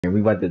And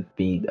we about to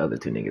beat the other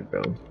two niggas,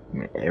 bro.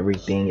 Man,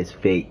 everything is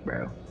fake,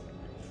 bro.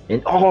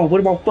 And oh,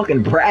 what about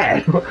fucking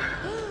Brad?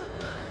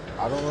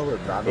 I don't know what.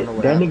 I don't know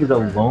what. That nigga's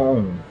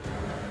alone.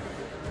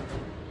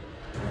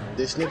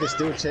 This nigga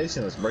still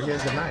chasing us, bro. He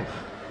has the knife.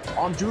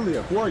 I'm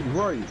Julia. Who are you? Who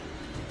are you?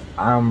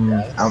 I'm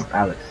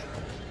Alex.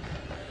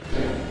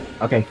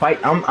 Okay, fight.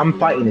 I'm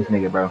fighting this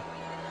nigga, bro.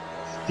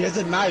 He has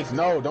a knife.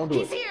 No, don't do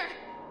it. He's here.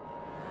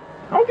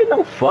 I don't get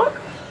no fuck.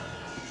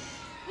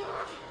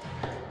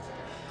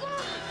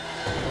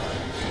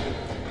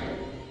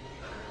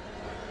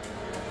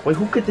 Wait,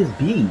 who could this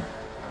be?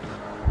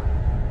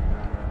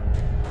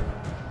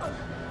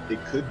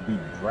 It could be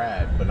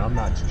Brad, but I'm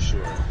not too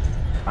sure.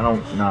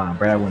 Nah,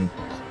 Brad wouldn't.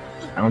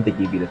 I don't think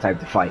he'd be the type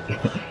to fight.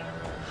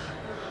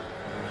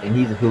 And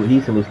he's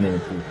hallucinating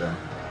too, so.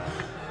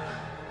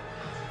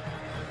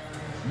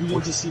 You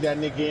didn't just see that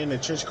nigga in the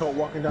trench coat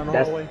walking down the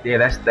hallway? Yeah,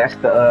 that's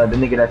the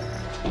nigga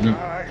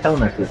that's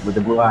telling us this with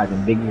the blue eyes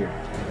and big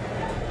ears.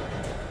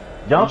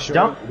 Jump, Sure?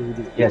 jump.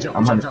 Yes, jump,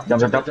 I'm on jump,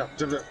 jump.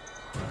 jump.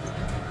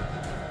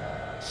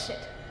 Shit.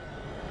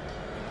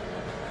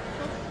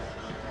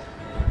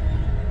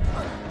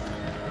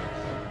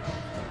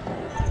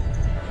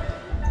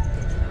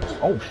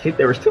 Oh shit,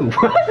 there was two.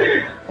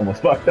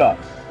 Almost fucked up.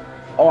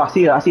 Oh, I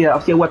see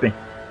a weapon.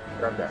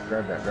 Grab that.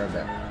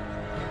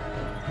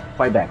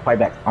 Fight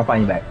back. I'm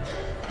fighting back.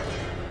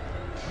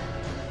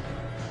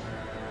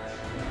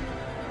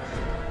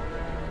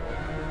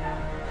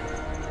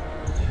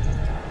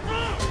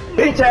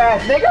 Bitch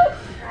ass nigga!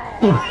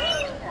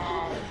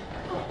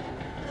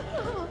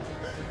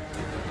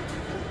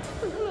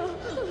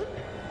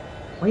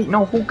 Wait,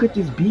 no, who could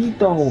this be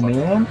though,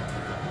 man?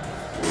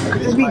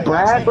 Could this be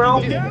Brad,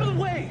 bro? Get out of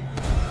the way!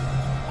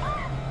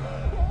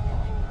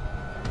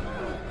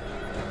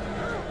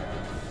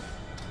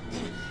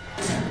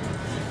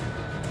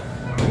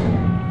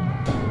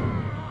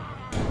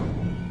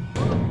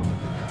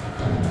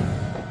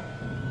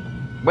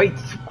 Wait,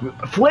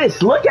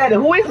 Fliss, look at it.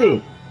 Who is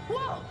it?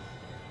 Whoa.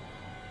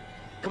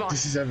 Come on.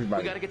 This is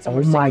everybody. We gotta get Oh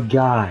somewhere my safe.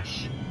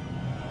 gosh.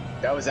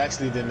 That was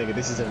actually the nigga.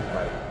 This is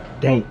everybody.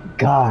 Thank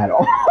God.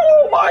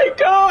 Oh my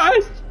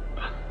gosh.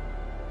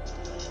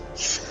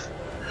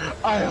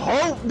 I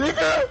hope,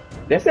 nigga.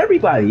 That's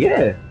everybody,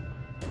 yeah.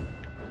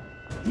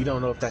 We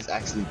don't know if that's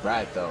actually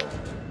Brad though.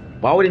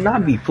 Why would it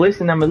not be? Fliss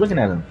and them are looking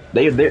at him.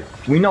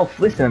 We know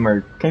Fliss and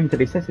them came to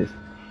their senses.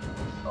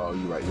 Oh,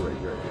 you're right.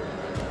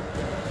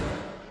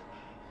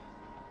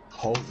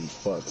 Holy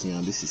fuck,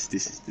 Keon. This is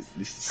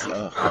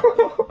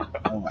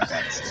oh my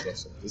god, this is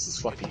stressful. This is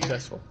fucking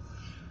stressful.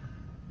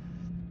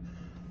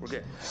 We're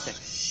good. Okay.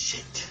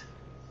 Shit.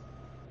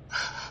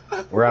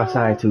 We're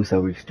outside too,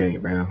 so we're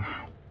straight, bro.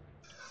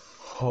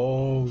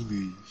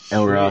 Holy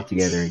And we're all shit.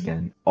 together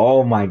again.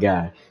 Oh my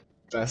gosh.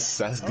 That's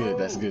good.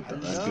 That's good though.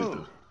 That's good Hello.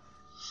 though.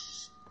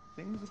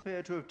 Things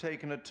appear to have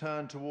taken a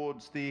turn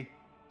towards the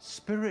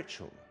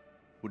spiritual,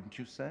 wouldn't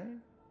you say?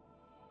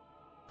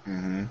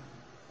 Mm-hmm.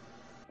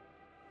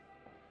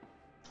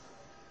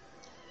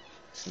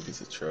 This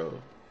nigga's a troll.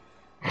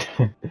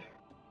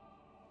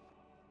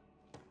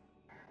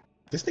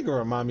 This nigga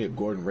remind me of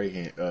Gordon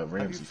Ramsay. Have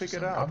you for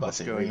figured some- I'm out about what's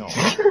to say going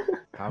Ramsay. on?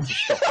 How to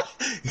stop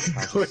it?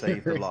 How to Gordon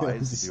save the lives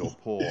Ramsay. of your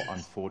poor,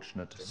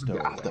 unfortunate Out the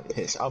stowaways?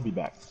 piss. I'll be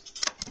back.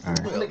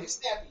 Alright.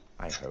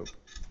 I hope.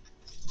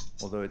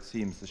 Although it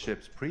seems the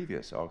ship's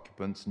previous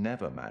occupants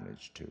never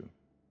managed to.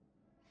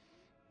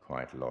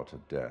 Quite a lot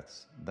of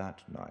deaths that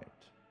night.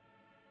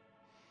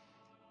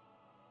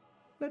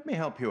 Let me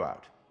help you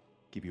out.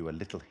 Give you a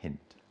little hint.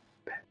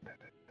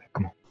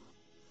 Come on.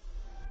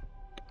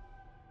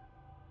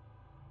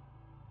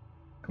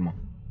 Come on.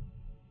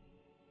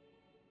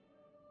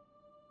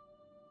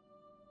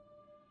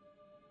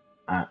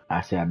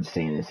 I say I've been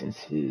saying this since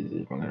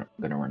we're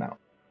gonna run out.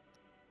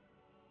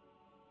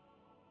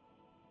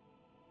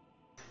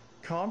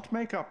 Can't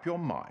make up your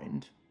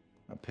mind?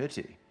 A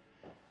pity.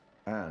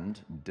 And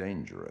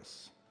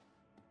dangerous.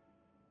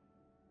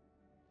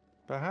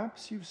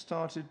 Perhaps you've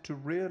started to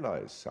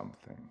realize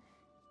something.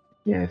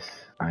 Yes,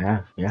 I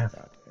have, yeah.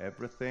 That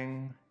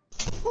everything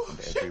and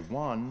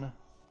everyone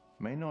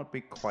may not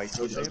be quite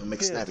Told as you I was they gonna make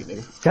appear snappy, to be.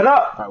 nigga. Shut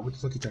up! Alright, what the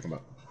fuck you talking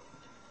about?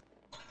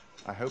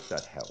 I hope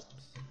that helps.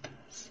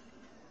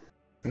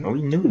 Oh,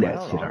 we knew that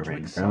Well, shit aren't you already, bro.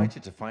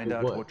 excited to find With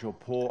out what? what your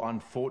poor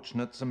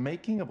unfortunates are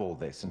making of all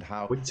this and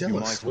how What you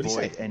jealous? might What'd he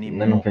avoid say? any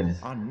Let him more finish.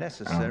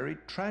 unnecessary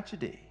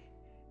tragedy?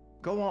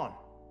 Go on,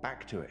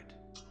 back to it.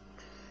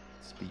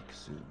 Speak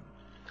soon.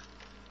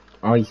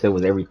 All he said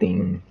was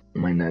everything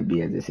might not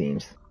be as it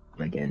seems.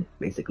 Again,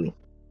 basically.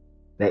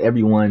 That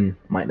everyone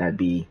might not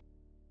be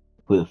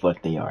who the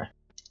fuck they are.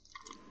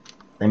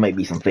 They might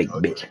be some fake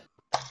bitch.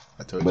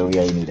 I told But you. we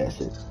already knew that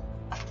shit.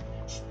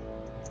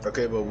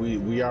 Okay, but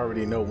we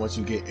already know once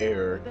you get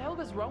air, What the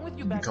hell is wrong with you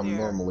you back become there?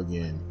 normal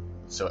again.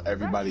 So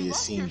everybody is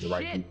seeing the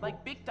right people.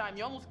 Like big time,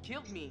 you almost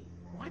killed me.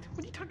 What?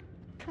 What are you talking?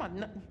 Come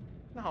on,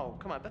 no,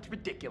 come on, that's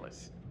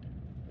ridiculous.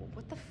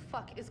 What the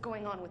fuck is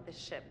going on with this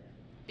ship?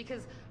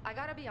 Because I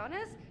gotta be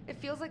honest, it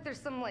feels like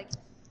there's some like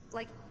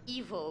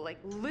evil, like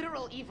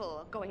literal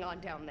evil going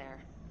on down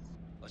there.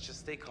 Let's just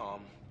stay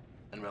calm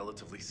and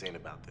relatively sane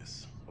about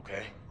this,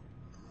 okay?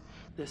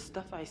 The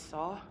stuff I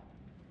saw,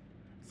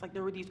 it's like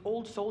there were these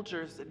old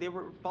soldiers. They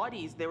were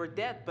bodies. They were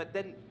dead, but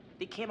then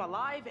they came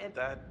alive and...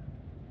 That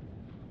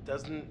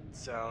doesn't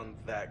sound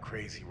that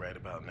crazy right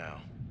about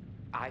now.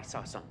 I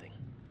saw something.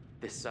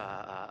 This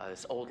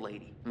old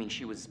lady. I mean,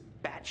 she was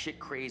batshit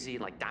crazy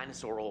and like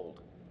dinosaur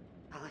old.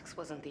 Alex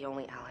wasn't the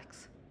only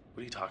Alex.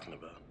 What are you talking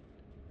about?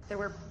 There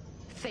were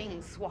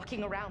things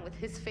walking around with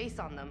his face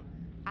on them.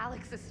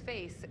 Alex's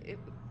face.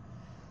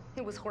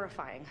 It was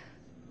horrifying.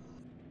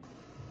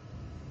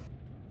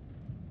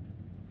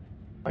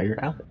 Oh,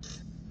 you're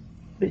Alex.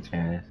 Bitch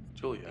ass.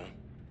 Julia,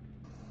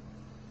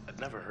 I'd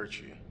never hurt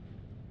you.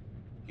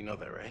 You know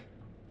that, right?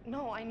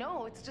 No, I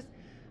know. It's just...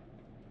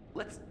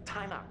 Let's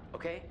time out,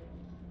 okay?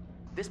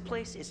 This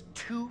place is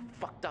too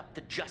fucked up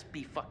to just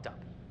be fucked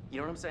up. You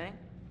know what I'm saying?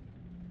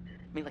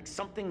 I mean, like,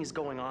 something is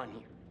going on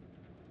here.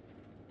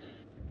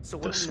 So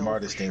what The do we know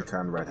smartest for thing sure?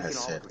 Conrad We has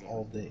can all said agree.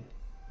 all day.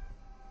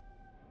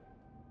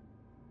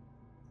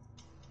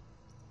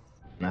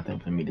 Nothing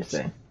for me to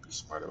say. Be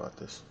smart about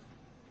this.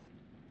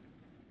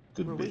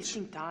 Good We're bitch.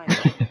 wasting time.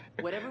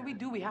 Whatever we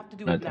do, we have to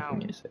do it Nothing now. for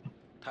me to say.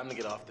 Time to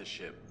get off this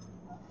ship.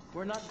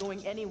 We're not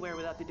going anywhere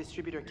without the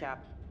distributor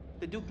cap.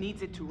 The Duke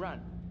needs it to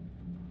run.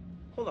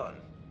 Hold on.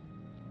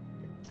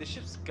 The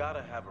ship's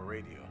gotta have a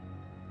radio.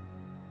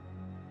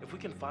 If we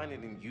can find it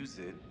and use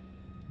it,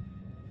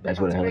 That's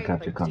where the great,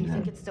 helicopter but comes do you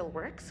think in. it still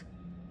works?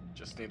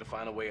 just need to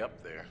find a way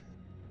up there.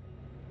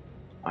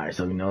 Alright,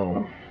 so we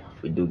know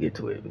if we do get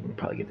to it, we can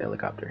probably get the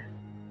helicopter.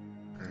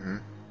 Mm-hmm.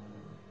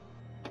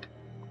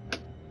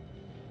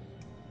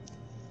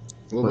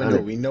 Well,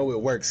 Well, we know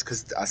it works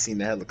because I seen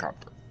the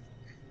helicopter.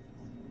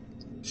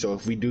 So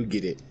if we do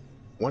get it,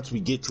 once we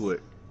get to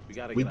it, We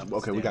gotta we get off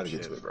this we damn gotta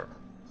get ship. to it, bro.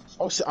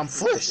 Oh shit, I'm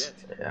flush. Shit.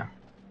 Yeah.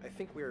 I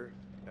think we're,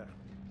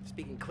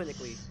 speaking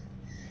clinically,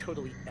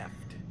 totally effed.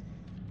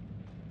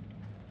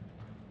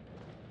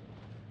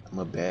 I'm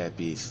a bad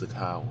bitch. Look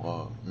how I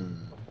walk.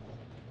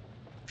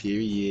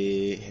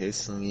 Period. Hair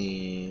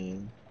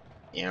sling.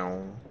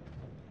 Ew.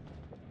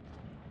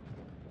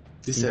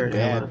 This You a heard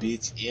bad Hella.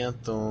 bitch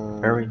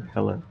anthem. Hurry,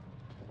 hello.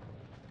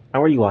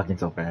 How are you walking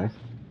so fast?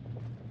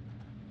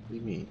 What do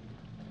you mean?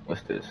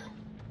 What's this?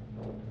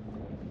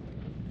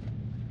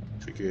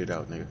 Figure it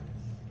out, nigga.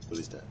 What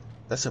is that?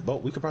 That's a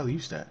boat. We could probably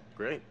use that.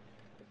 Great.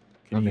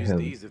 Let Could me use have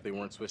it. these if they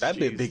weren't Swiss That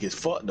cheese. bit big as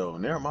fuck though.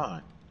 Never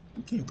mind.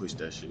 You can't push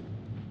that shit.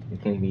 You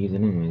can't even use it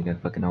anyway. You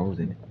got fucking holes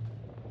in it.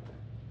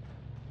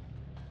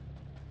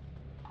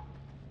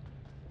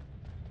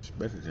 It's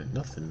better than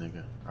nothing,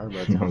 nigga. I'd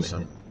rather No, do man.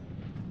 something.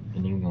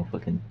 And you gonna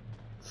fucking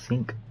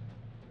sink.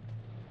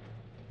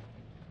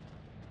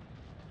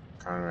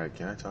 Conrad,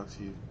 can I talk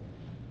to you?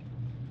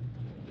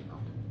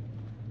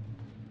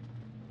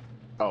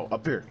 Oh,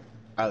 up here.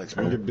 Alex,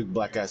 bring your big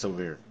black ass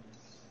over here.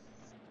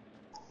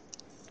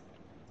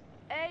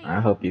 Hey,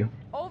 I'll help you.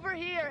 over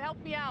here,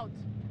 help me out.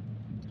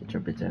 Get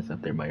your bitch ass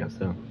up there by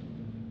yourself.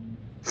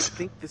 I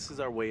think this is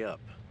our way up.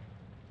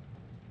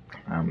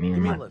 Me Give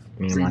and me a my lift.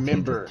 me and my team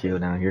Remember. just chill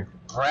down here.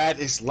 Brad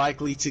is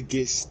likely to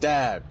get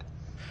stabbed.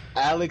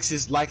 Alex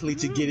is likely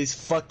to get his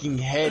fucking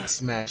head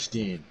smashed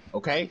in.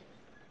 Okay?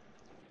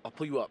 I'll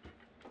pull you up.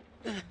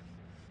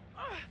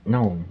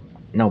 No,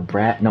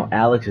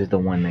 Alex is the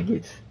one that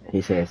gets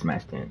his head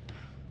smashed in.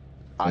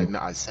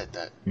 I said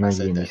that. No, I you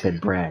said didn't. that. You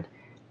said Brad.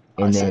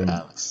 I And said then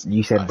Alex.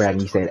 you said I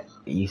Brad, said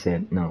and you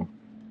said no.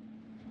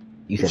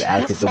 You said You're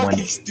Alex is the one.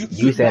 fucking stupid.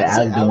 You said I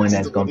Alex is the one is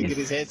that's the gonna get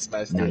his head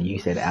smashed No, in. you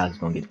said Alex is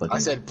gonna get fucking. I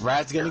said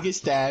Brad's gonna get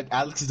stabbed.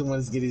 Alex is the one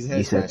that's get his head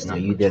You said smashed no.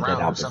 in. You or did that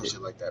drowned or some opposite.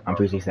 shit like that, I'm bro.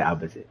 pretty sure you said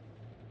opposite.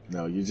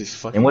 No, you're just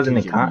fucking. It wasn't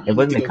the kicking me. it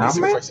wasn't You the need to go get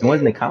some comrade. fresh It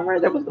wasn't the air.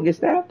 comrade that was gonna get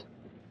stabbed.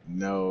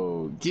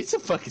 No, get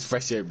some fucking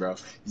fresh air, bro.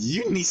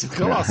 You need some.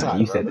 Go Nah, outside.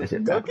 you bro. said that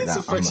shit Go backwards. get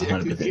some I'm fresh air.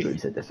 100% sure you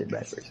said that shit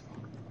backwards.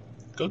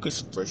 Go get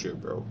some fresh air,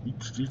 bro.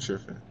 You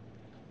tripping?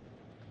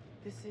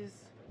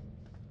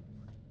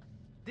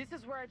 This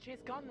is where I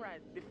chased Conrad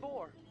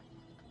before.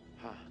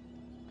 Huh.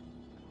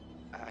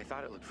 I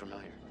thought it looked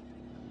familiar.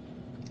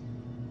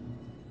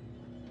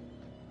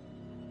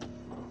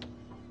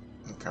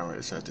 Conrad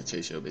decided to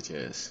chase your bitch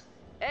ass.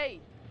 Hey,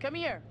 come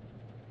here.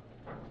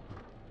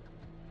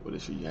 What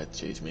if you had to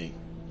chase me?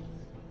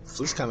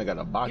 Flick's kind of got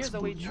a box Here's the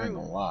boot. way I ain't through.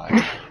 gonna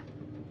lie.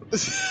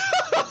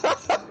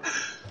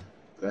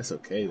 That's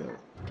okay though.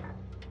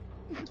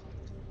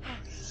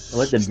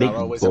 Let the It's big not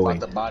always boy, about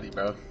the body,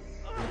 bro.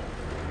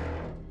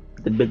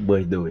 the big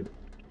boys do it.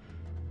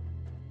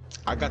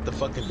 I got the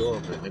fucking door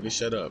open, nigga.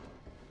 Shut up.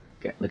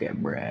 Look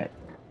at Brad.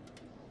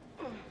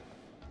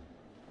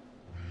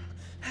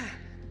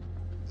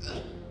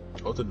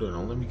 Hold the door.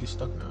 Don't let me get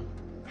stuck now.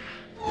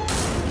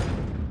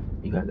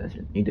 You got that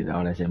shit. You did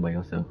all that shit by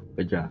yourself.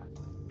 Good job.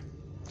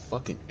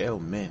 Fucking L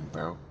men,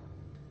 bro.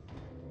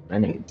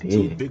 That nigga Two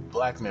did. big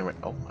black men.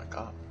 Oh my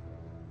god.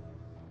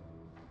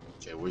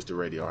 Okay, where's the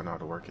radio? I know how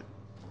to work it.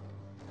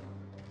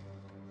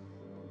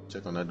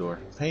 Check on that door.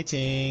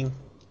 Painting.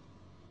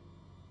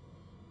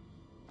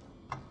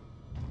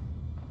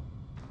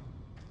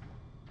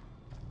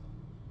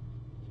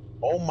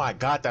 Oh my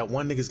god, that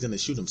one nigga's gonna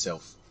shoot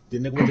himself. The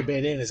nigga with the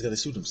bandana is gonna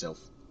shoot himself.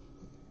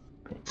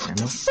 What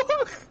the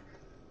fuck?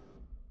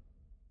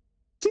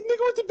 The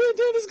nigga with the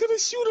bandana is gonna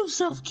shoot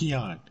himself,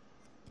 Keon.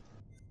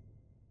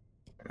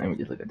 Let me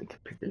just look at the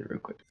pictures real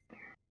quick.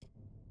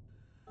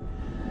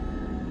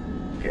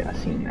 Okay, I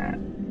seen that.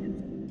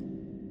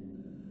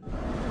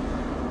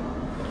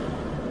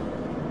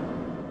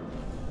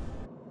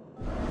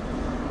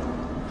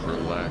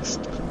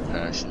 Relaxed,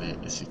 compassionate,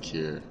 and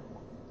secure.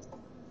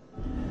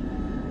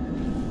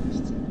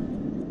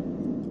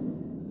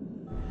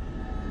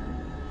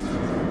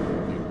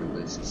 New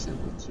relationship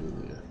with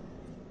Julia.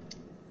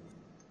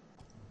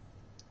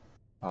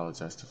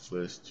 Apologized to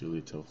Fliss.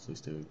 Julia told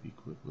Fliss they would be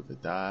quick with a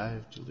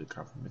dive. Julia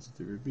complimented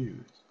the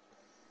reviews.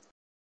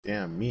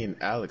 Damn, me and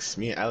Alex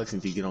need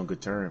to get on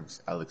good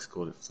terms. Alex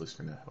scolded Fliss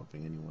for not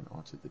helping anyone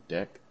onto the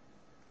deck.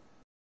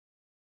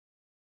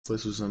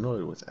 Fliss was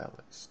annoyed with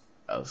Alex.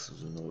 Alex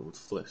was annoyed with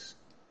Fliss.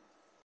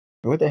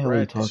 What the hell are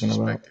you Brad talking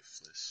about?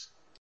 disrespected Fliss.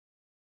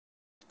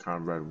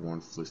 Conrad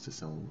warned Fliss that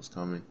someone was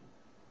coming.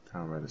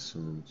 Conrad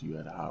assumed you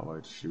had a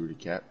hot-wired security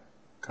cap.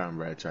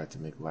 Conrad tried to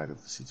make light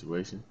of the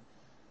situation.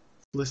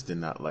 Fliss did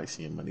not like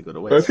seeing money go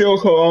to waste. That's your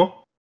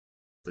call.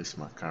 Fliss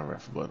mocked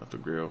Conrad for blowing up the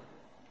grill.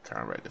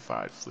 Conrad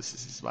defied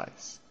Fliss's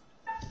advice.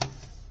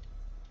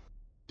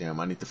 Damn,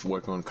 I need to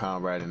work on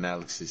Conrad and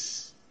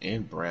Alex's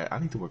and Brad. I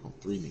need to work on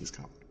 3 niggas.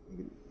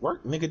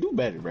 Work, nigga, do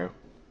better, bro.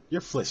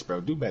 You're Fliss,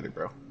 bro. Do better,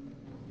 bro.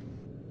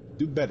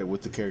 Do better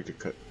with the character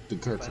cut. The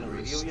character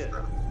race. What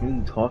are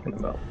you talking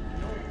about?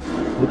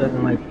 Who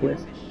doesn't like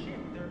Fliss?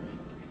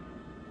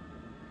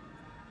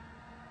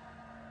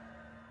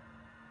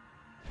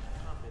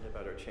 Confident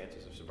about our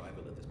chances of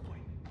survival at this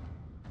point.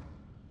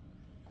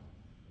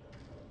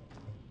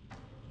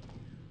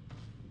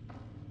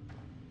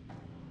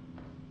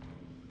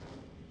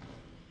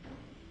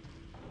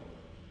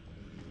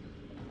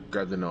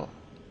 Grab the note.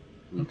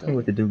 Okay,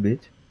 what to do,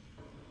 bitch?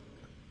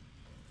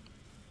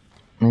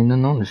 Ain't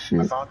nothing on the shit.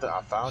 I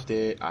found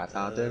it. I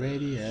found the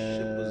radio.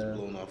 Ship was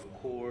blown off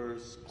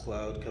course.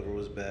 Cloud cover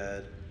was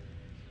bad.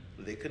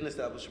 They couldn't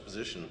establish a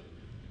position.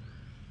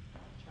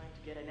 Trying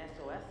to get an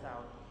SOS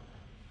out.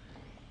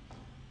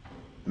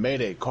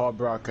 Mayday, call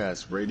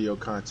broadcast. Radio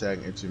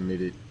contact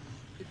intermittent.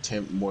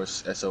 Attempt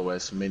Morse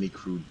SOS. Mini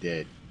crew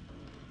dead.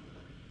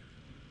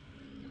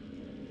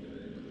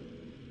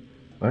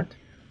 What?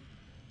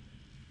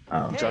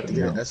 Oh, You tried to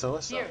get an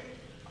SOS Here. out.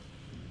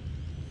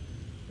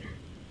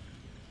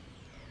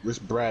 Where's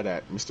Brad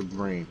at? Mr.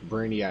 Brain.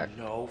 Brainiac.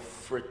 No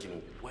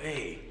freaking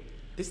way.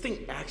 This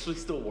thing actually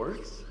still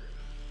works?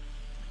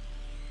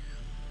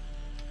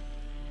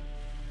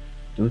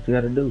 do what you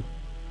gotta do.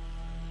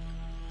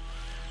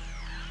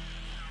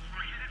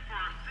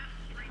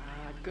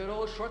 Good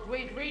old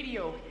shortwave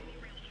radio.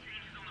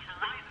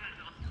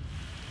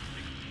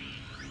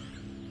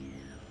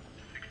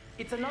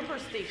 It's a number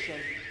station.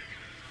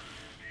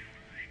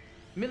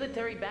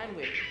 Military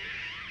bandwidth.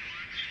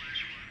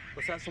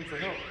 Let's ask them for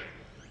help.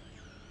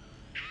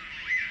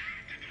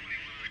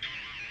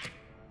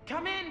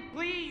 Come in,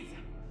 please.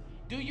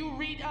 Do you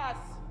read us?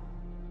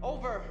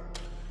 Over.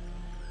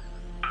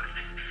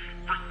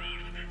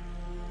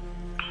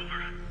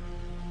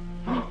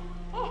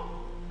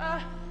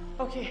 Oh,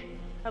 okay.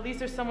 At least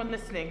there's someone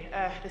listening.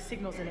 The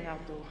signal's in and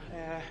out, though.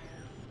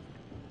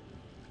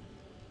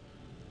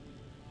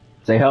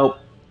 Say help,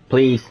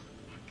 please.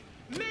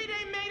 Mayday,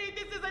 mayday,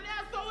 this is an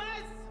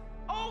SOS!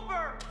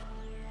 Over!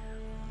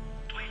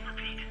 Please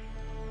repeat.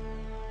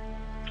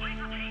 Please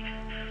repeat.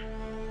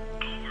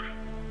 Over.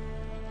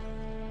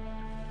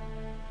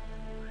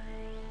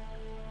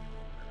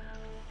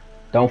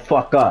 Don't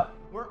fuck up.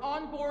 We're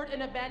on board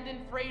an abandoned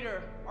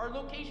freighter. Our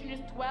location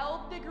is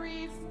 12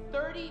 degrees,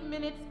 30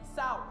 minutes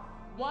south.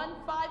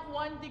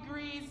 151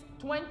 degrees,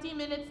 20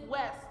 minutes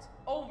west.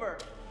 Over.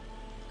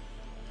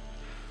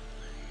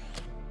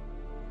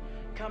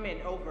 Come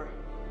in, over.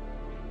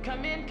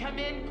 Come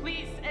in,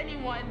 please,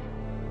 anyone.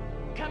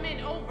 Come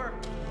in, over.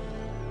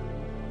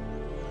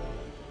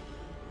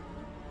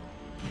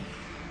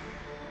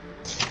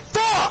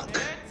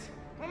 Fuck!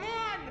 Come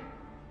on!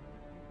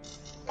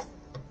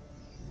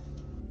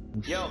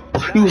 Yo,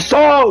 You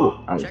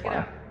so. I'm check it fine.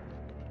 out.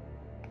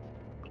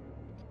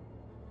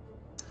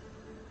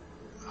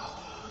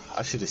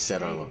 I should have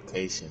set our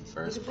location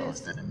first, bro,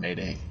 instead of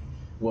Mayday.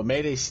 Well,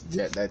 Mayday,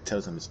 that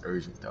tells them it's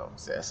urgent, though.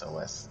 It's the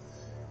SOS.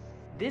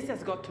 This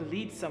has got to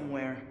lead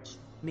somewhere.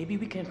 Maybe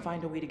we can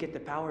find a way to get the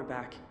power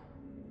back.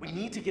 We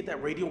need to get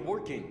that radio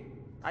working.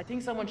 I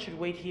think someone should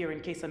wait here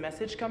in case a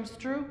message comes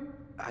through.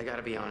 I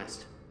gotta be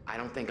honest. I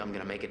don't think I'm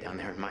gonna make it down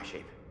there in my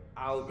shape.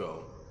 I'll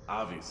go,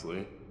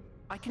 obviously.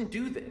 I can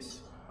do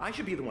this. I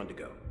should be the one to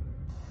go.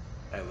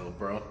 Hey, little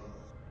bro.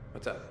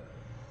 What's up?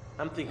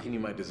 I'm thinking you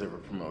might deserve a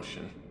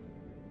promotion.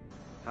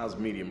 How's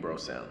medium bro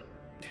sound?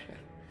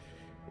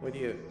 What are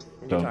you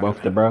So talking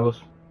both the about? bros.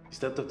 You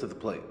stepped up to the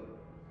plate.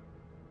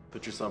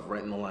 Put yourself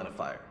right in the line of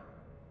fire.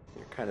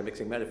 You're kind of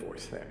mixing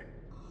metaphors there.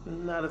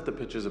 Not if the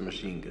picture's a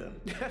machine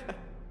gun.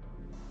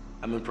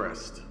 I'm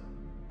impressed.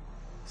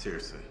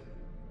 Seriously.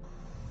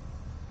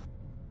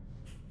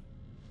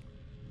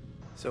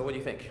 So what do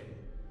you think?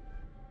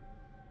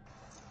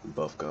 We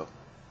both go.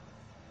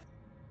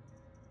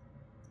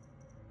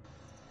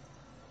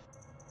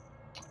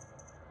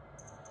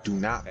 Do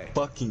not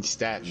fucking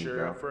stab me, Sure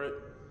bro. up for it?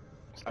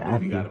 I Stab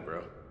believe you you? got it,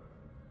 bro.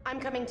 I'm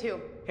coming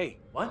too. Hey,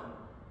 what?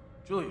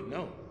 Julia,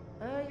 no.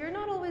 You're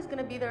not always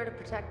gonna be there to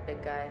protect,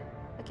 big guy.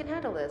 I can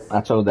handle this.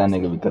 I told that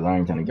nigga because I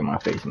ain't trying to get my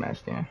face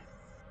smashed in.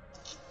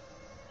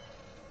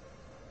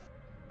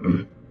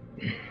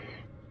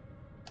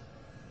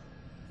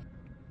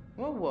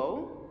 Whoa,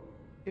 whoa.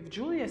 If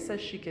Julia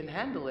says she can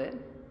handle it,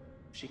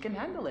 she can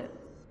handle it.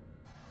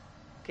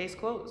 Case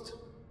closed.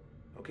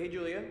 Okay,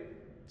 Julia.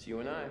 It's you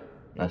and I.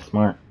 That's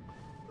smart.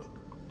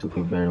 Two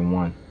people better than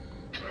one.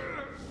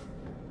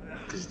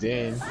 Cause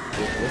then,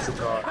 what's it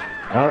called?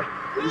 Oh,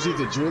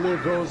 Usually the Julia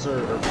goes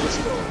or Bliss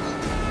goes.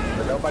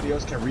 But nobody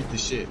else can read the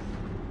shit.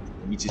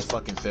 And we just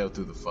fucking fell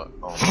through the fuck.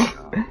 Oh my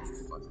god.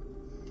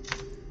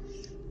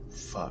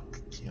 Fuck.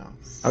 Keon.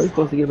 how are we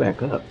supposed to get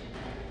back up?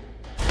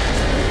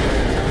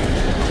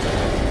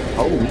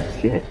 Holy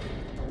shit.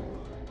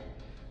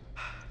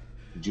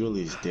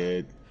 Julia's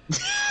dead.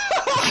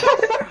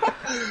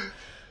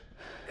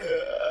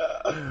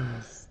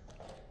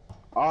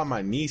 Oh,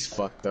 my knee's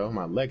fucked though.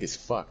 My leg is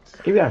fucked.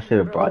 Maybe I should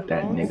have brought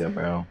that nigga,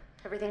 bro.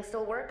 Everything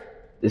still work?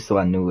 Just so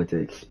I knew what to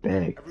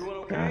expect. Everyone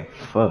okay? God,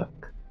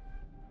 fuck.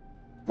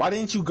 Why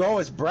didn't you go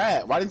as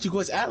Brad? Why didn't you go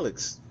as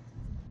Alex?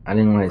 I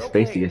didn't want his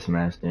Okay. face to get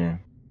smashed in.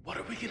 What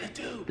are we gonna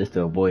do? Just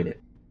to avoid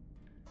it.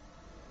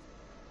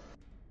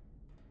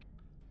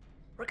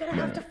 We're gonna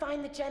have to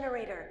find the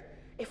generator.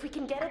 If we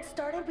can get it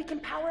started, we can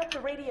power up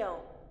the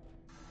radio.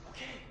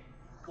 Okay,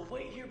 we'll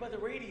wait here by the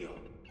radio.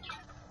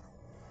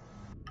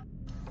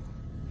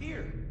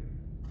 Here.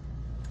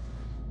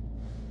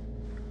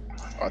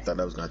 Oh, I thought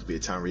that was going to be a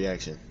time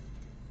reaction.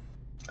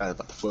 I was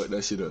about to fuck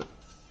that shit up.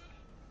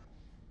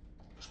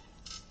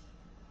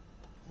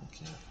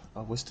 Okay.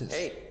 Oh, what's this?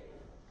 Hey.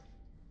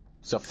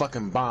 It's a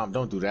fucking bomb.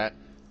 Don't do that.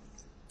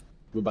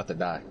 We're about to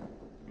die.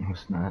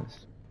 What's not?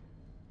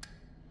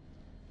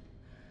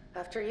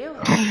 After you.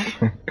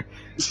 Come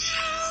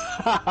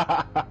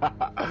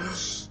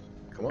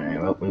on.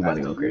 Alright, well, we about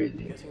to go crazy.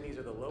 Guessing these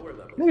are the lower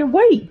levels. Nigga,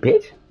 wait,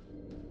 bitch.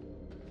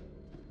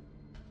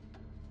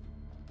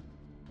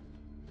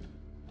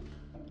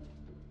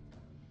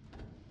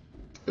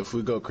 If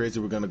we go crazy,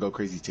 we're gonna go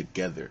crazy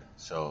together.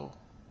 So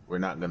we're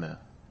not gonna.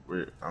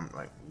 I'm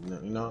like, you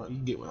know, you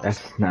get what I'm That's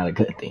saying. not a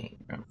good thing,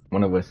 bro.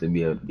 One of us should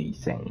be able to be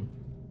sane.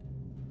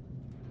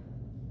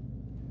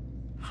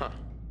 Huh.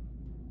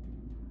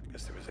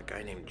 Guess there was a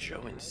guy named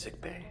Joe in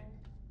sickbay.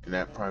 In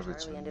that private.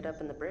 Charlie ended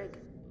up in the brig.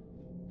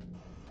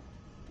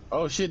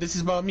 Oh shit, this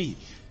is about me.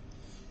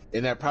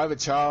 In that private,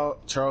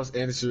 Charles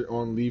Anderson,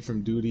 on leave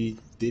from duty,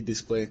 did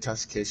display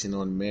intoxication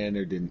on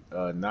manner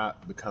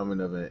not becoming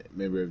of a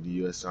member of the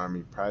U.S.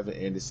 Army. Private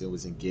Anderson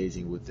was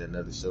engaging with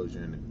another soldier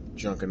in a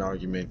drunken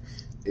argument.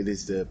 It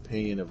is the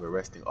opinion of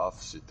arresting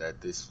officer that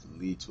this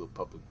would lead to a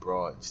public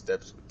brawl, and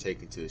steps were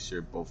taken to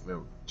assure both men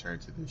would return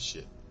to their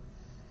ship.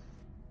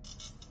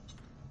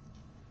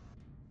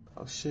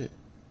 Oh shit.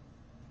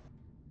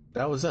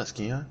 That was us,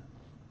 Keon.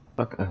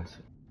 Fuck us.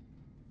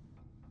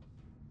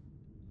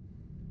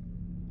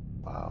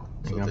 Wow.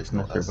 So Nigga, I'm there's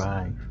no gonna us.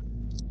 survive.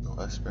 No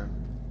us, bro.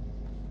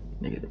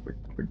 Nigga,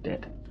 we're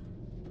dead.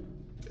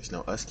 There's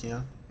no us,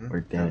 Keon.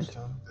 We're dead.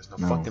 There's no,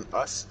 No. fucking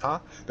us, huh?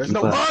 There's Keep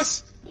no up.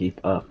 us!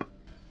 Keep up.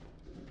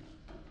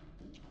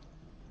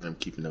 I'm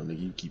keeping up,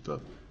 nigga. You keep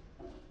up.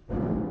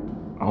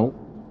 Oh,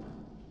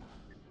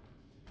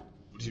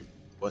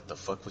 What the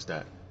fuck was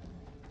that?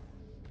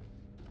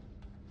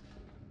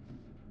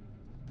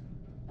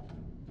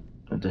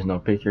 if there's no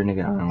picture,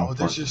 nigga, I don't Oh,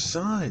 there's fuck. your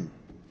son.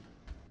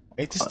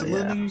 Ain't this the Oh,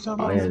 little yeah. nigga you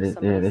talking Oh,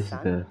 about? yeah, this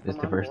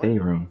is the first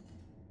aid room.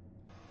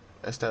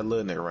 That's that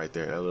little nigga right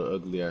there. That little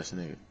ugly ass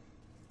nigga.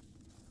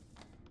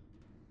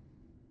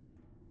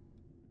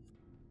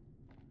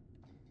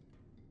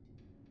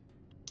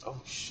 Oh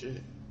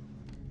shit.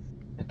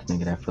 That's the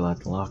nigga that fell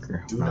out the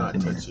locker. Do when I not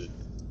was in touch there. it.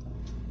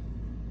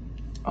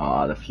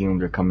 Oh, the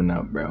fumes are coming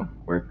up, bro.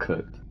 We're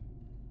cooked.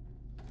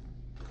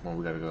 Come on,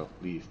 we gotta go.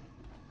 Leave.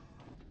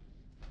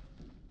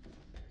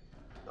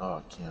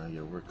 Oh, Keon,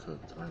 yeah, we're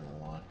cooked. I ain't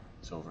gonna lie.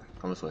 It's over.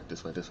 Come this way,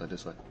 this way, this way,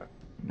 this way.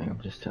 Man, I'm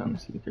just trying to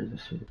see if there's a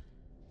shit.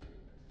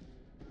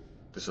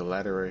 There's a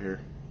ladder right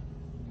here.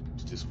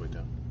 It's this way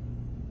down.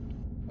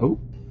 Oh,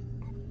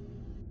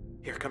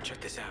 Here, come check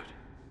this out.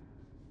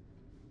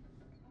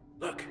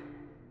 Look.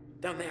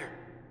 Down there.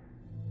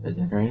 is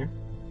it right here?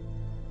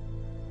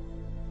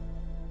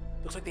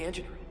 Looks like the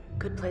engine room.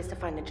 Good place to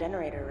find the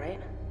generator, right?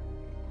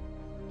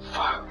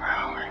 Fuck,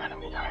 bro. We're gonna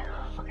be down here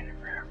for fucking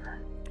forever.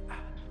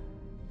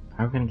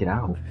 How are we gonna get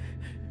out?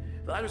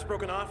 The ladder's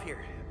broken off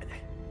here.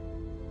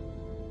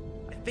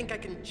 I think I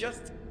can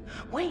just...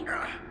 Wait!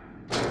 Are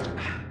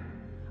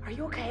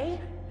you okay?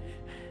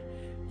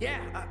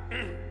 Yeah,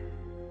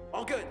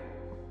 all good.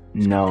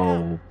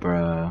 No,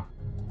 bruh.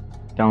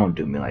 Don't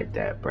do me like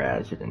that, bruh.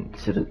 I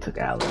should've took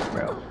Alex,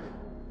 bro.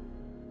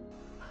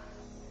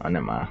 Oh,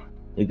 never mind.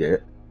 He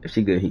good. If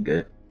she good, he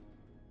good.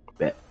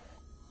 Bet.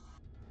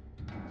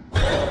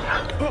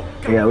 Oh,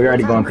 Yeah, we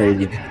already going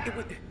crazy.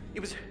 It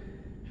was...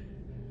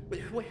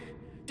 Wait,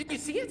 didn't you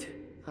see it?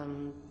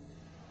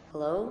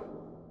 Hello?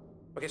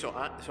 Okay, so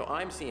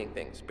I'm seeing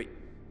things, but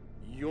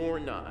you're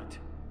not.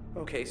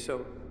 Okay,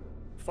 so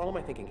follow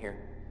my thinking here.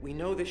 We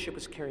know this ship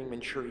was carrying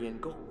Manchurian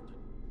gold,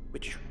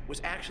 which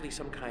was actually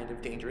some kind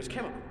of dangerous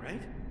chemical,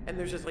 right? And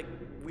there's this like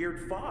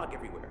weird fog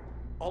everywhere,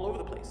 all over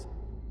the place.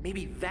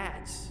 Maybe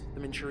that's the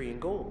Manchurian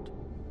gold.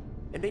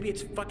 And maybe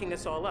it's fucking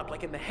us all up,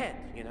 like in the head,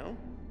 you know?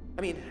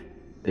 I mean,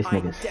 This I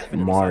nigga's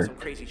definitely smart. saw some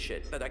crazy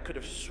shit that I could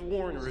have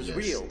sworn was Yes,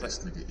 real, this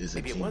but nigga is a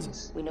maybe it genius.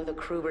 wasn't. We know the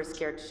crew were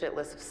scared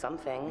shitless of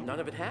something. None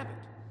of it happened.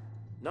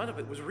 None of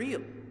it was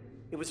real.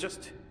 It was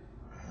just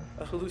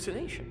a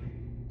hallucination.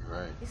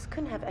 Right. This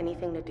couldn't have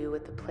anything to do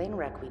with the plane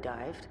wreck we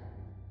dived.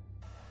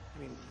 I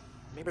mean,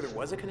 maybe there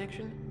was a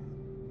connection?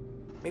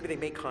 Maybe they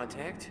made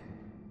contact?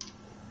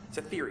 It's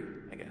a theory,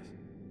 I guess.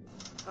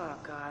 Oh,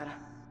 God.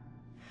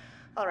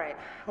 All right,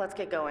 let's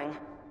get going.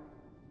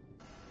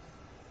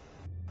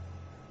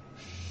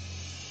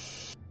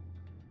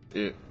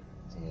 Yeah.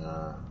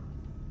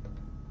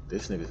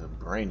 This nigga's a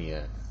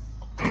brainiac.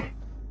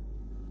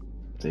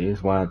 See,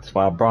 that's why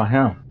I brought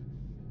him.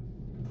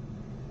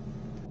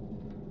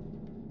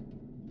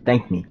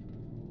 Thank me,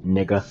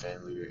 nigga.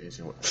 Family or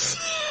engine.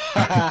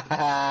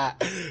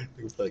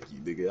 Nigga, fuck you,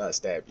 nigga. I'll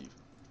stab you.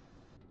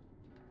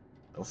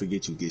 Don't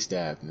forget you get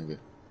stabbed, nigga.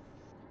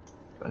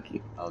 Fuck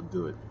you. I'll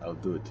do it. I'll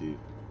do it to you.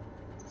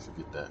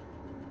 Forget that.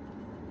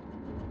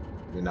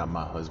 You're not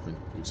my husband.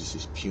 You're just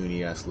this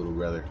puny ass little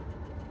brother.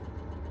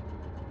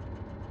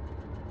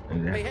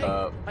 Hey, hey,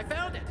 I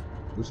found it!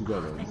 What you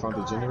got, though? You found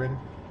the generator?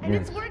 And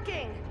it's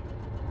working!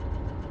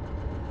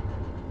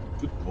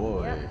 Good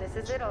boy. Yep, this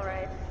is it, all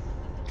right.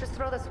 Just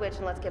throw the switch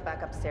and let's get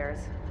back upstairs.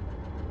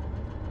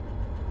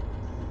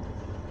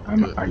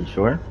 Are you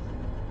sure?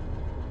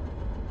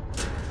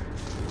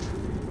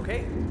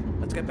 Okay,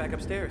 let's get back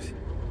upstairs.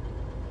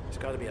 There's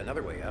gotta be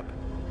another way up.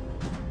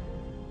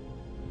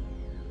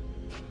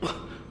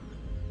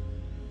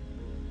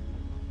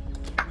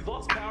 We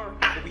lost power,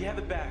 but we have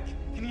it back.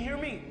 Can you hear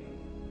me?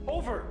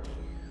 Over.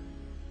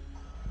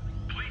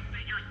 Please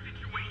state your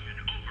situation.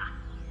 Over.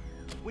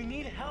 We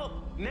need help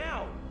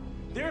now.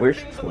 There are Where's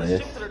things on the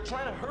Cliff? ship that are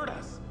trying to hurt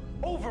us.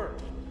 Over. A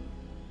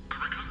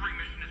recovery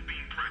mission is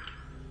being prepped.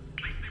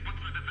 Please say what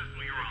side of the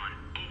vessel you're on.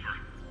 Over.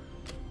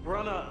 We're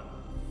on a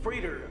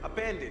freighter,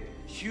 abandoned,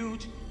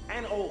 huge,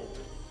 and old.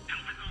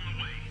 Help is on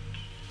the way.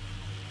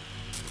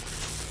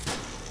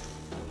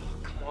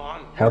 Come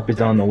on. Help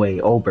is on the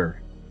way. Over.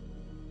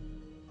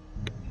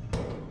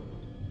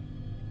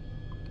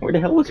 Where the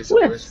hell was Fliss?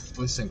 Where's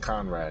Fliss and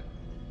Conrad?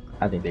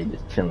 I think they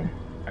just chilling.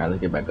 Alright, let's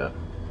get back up.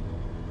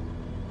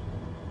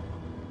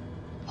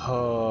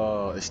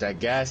 Oh, it's that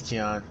gas,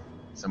 Keon.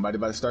 Somebody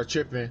about to start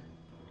tripping.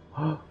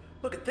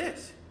 Look at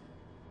this.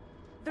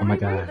 Oh my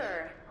god.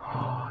 Rebreather.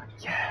 Oh,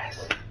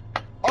 yes.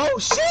 Oh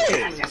shit!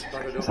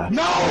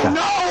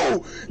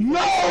 No!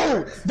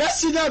 That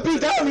should not be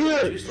down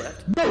here!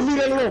 No, leave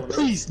that alone,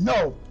 please,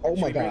 no! Oh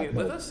my Should we bring god. it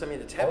with No. us? I mean,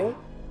 it's heavy.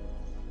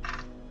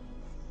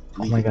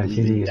 Oh my gosh, it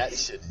is. That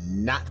should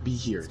not be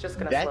here. just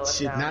gonna slow That us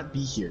should down. not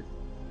be here.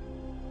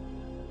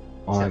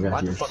 Oh my Why gosh,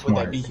 the you're fuck would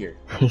that smart. be here?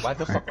 Why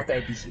the fuck would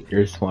that be here?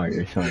 You're smart,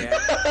 you're smart. Why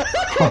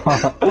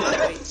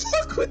the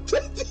fuck would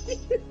that be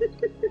here?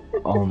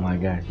 Oh my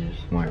gosh, you're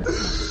smart.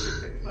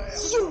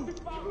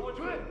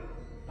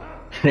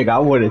 Nigga, I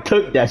would've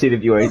took that shit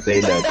if you ain't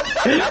saying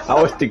that.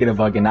 I was thinking of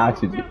fucking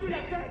oxygen.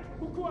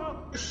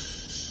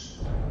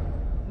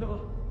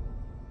 Non.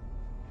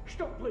 Je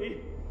t'en prie.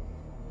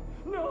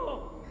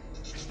 Non.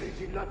 Je t'ai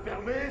dit de la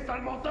fermer,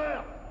 sale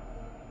menteur.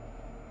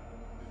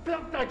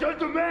 Ferme ta gueule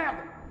de merde.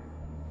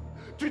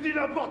 Tu dis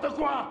n'importe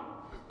quoi.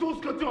 Tout ce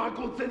que tu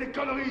racontes, c'est des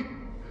conneries.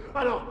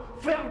 Alors,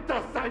 ferme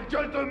ta sale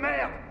gueule de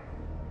merde.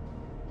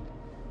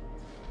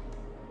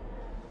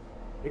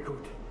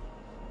 Écoute.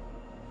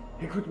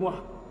 Écoute-moi.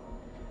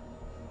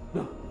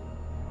 Non.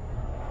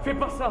 Fais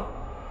pas ça.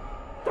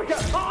 Ta gueule.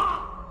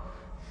 Ah!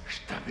 Je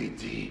t'avais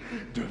dit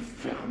de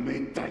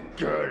fermer ta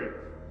gueule.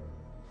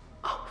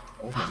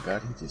 Oh my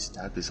god, he just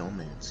stabbed his own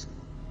mans.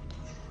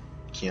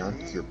 Keon,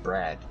 you're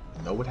Brad.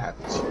 You know what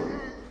happens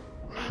here.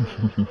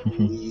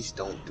 Please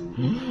don't do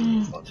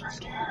it. It's right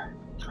there.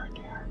 It's right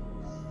there.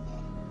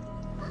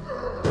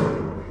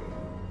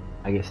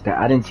 I guess that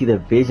I didn't see the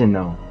vision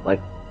though.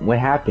 Like, what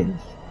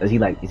happens? Is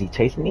he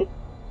chasing me?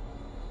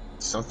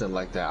 Something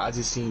like that. I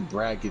just seen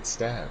Brad get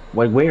stabbed.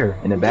 Like where?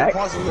 In the We back? can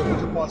pause and look. We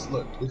can pause and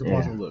look. We can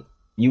pause and look.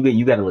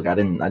 You gotta look. I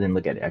didn't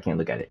look at it. I can't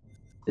look at it.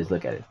 Just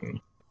look at it for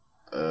me.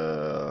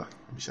 Let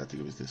me see. I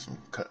think it was this one.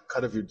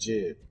 Cut of your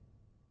jib.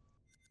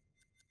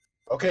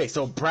 Okay,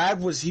 so Brad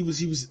was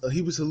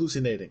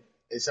hallucinating,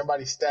 and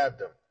somebody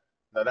stabbed him.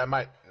 No, that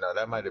might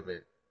have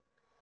been.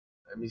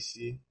 Let me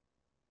see.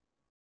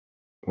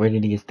 Where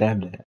did he get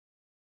stabbed at?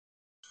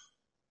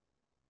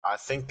 I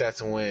think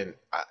that's when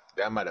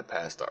that might have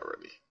passed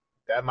already.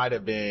 That might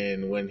have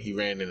been when he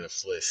ran into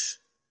Fliss.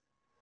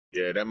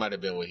 Yeah, that might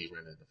have been when he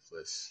ran into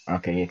Fliss.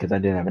 Okay, yeah, because I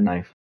did have a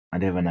knife. I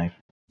did have a knife.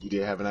 You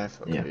did have a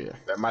knife? Okay, Yeah.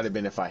 That might have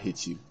been if I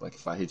hit you. Like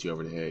if I hit you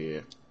over the head,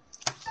 yeah.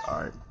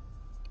 Alright.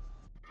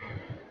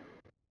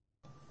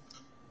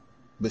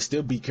 But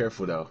still be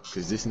careful though,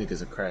 cause this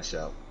nigga's a crash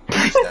out.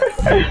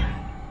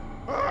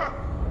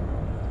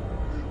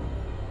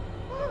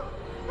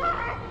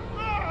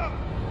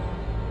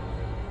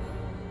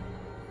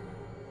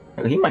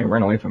 He might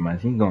run away from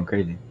us. He's going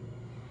crazy.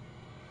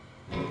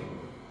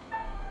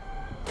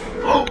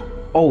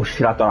 Oh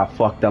shit! I thought I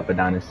fucked up,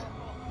 Adonis.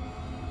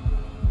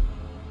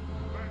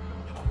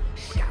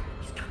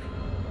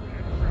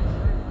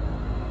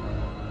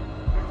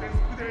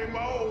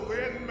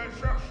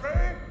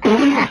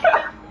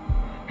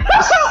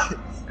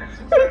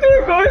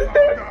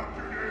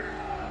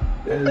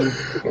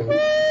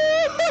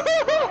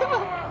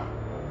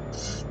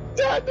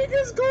 That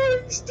nigga's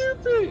going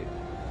stupid.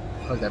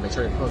 Fuck that makes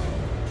right hook.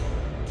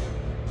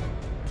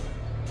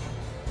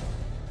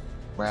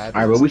 Alright,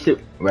 but we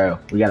should. Well,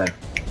 we gotta.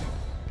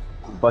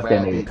 Fuck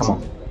that nigga. Come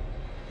on.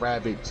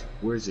 Rabbit.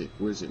 Where's it?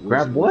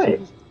 Grab what?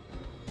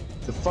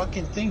 The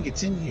fucking thing.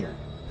 It's in here.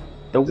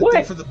 The what?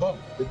 Thing for the boat.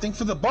 The thing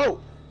for the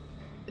boat.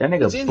 That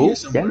nigga boot.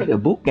 That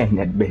nigga boot gang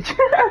that bitch.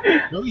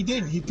 No, he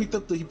didn't. He picked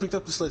up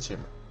the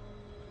sledgehammer.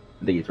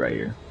 I think it's right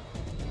here.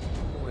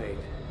 Wait.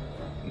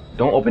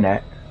 Don't open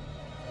that.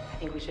 I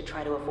think we should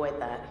try to avoid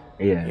that.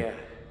 Yeah. Yeah.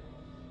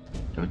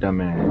 Yo,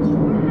 dumbass.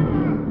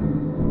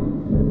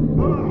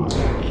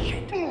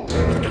 Shit.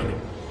 He's coming.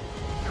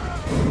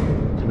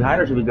 Should we hide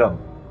or should we go?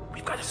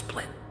 We've got to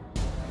split.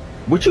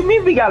 What you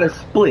mean we gotta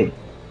split?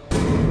 We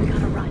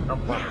gotta run now.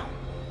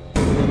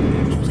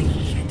 Holy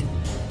shit.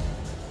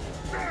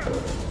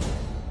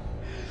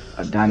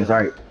 Adonis,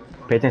 alright.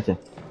 Pay attention.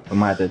 I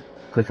might have to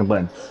click some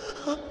buttons.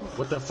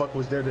 What the fuck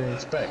was there to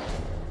inspect?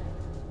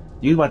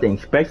 You about to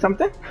inspect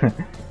something?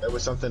 There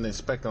was something to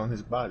inspect on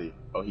his body.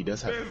 Oh, he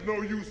does have. There's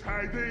no use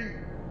hiding,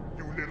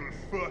 you little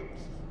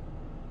fucks.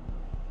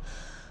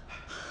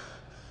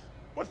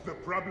 What's the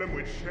problem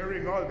with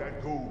sharing all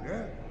that gold,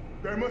 eh?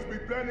 There must be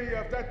plenty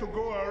of that to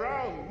go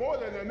around, more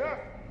than enough.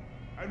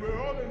 And we're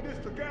all in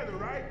this together,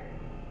 right?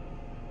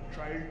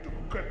 Trying to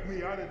cut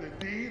me out of the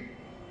deal?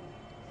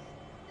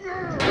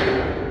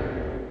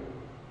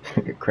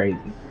 You're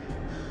crazy.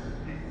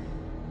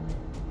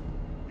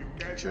 You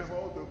can't have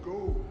all the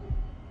gold.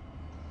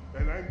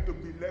 And I'm to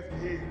be left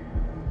here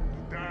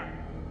to die.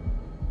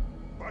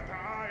 But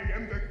I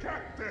am the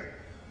captain.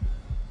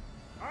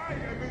 I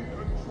am in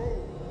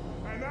control.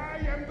 And I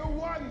am the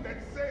one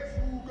that says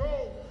who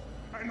goes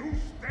and who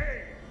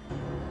stays.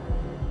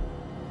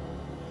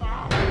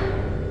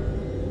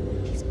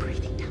 He's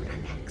breathing down our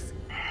necks.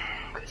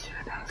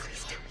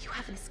 Please tell me you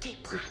have an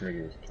escape plan. This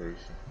nigga is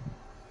crazy.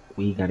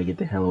 We gotta get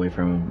the hell away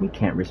from him. We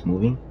can't risk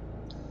moving.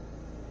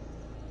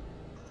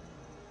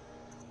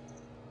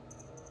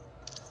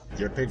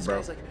 You're a pig, This bro.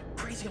 guy's like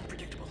crazy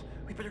unpredictable.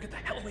 We better get the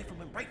hell away from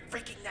him right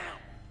freaking now.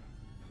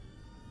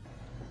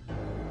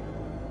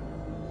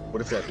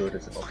 What if that door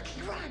doesn't open?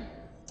 Fucking run.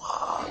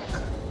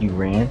 You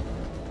ran?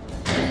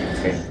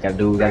 Okay, gotta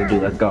do what we gotta do.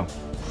 Let's go.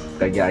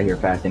 Gotta get out of here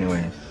fast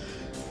anyways.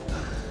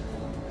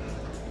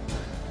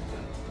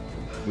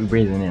 We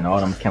breathing in all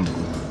them chemicals.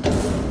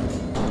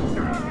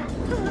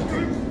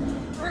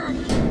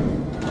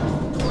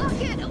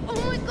 Lock it!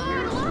 Oh my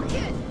god, lock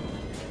it!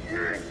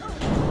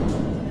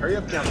 Hurry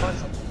up, can't find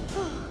something.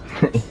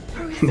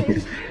 Are we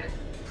safe?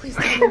 Please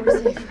tell me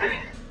we're safe.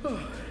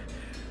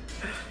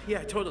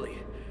 Yeah, totally.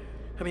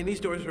 I mean, these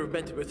doors were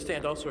meant to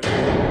withstand all sorts of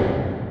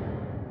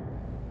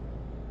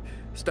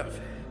stuff.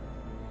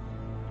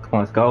 Come on,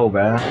 let's go,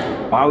 bro.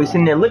 Why are we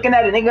sitting there looking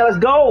at it, nigga? Let's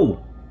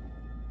go!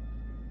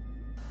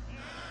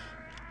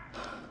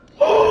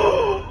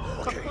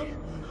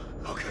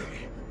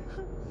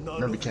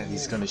 Remember, Ken,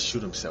 he's gonna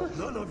shoot himself.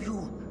 None of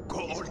you go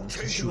all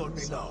changing on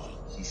me now.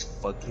 He's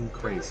fucking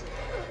crazy.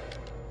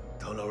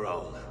 Turn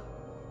around.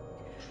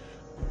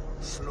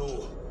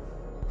 Slow.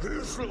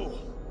 Real slow.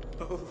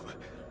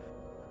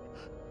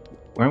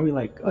 Weren't we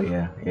like, oh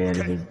yeah,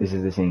 this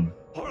is the scene.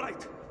 All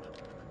right.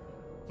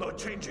 Not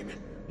changing.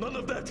 None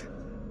of that.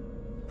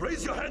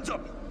 Raise your hands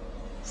up.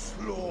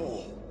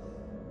 Slow.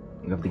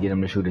 We have to get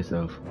him to shoot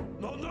himself.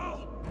 No,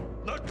 no.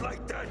 Not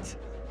like that.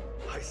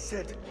 I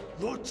said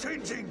no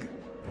changing.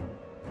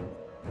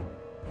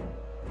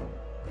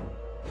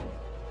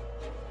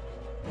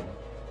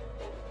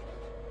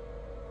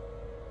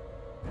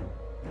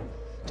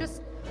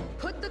 Just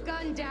put the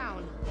gun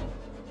down.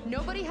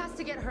 Nobody has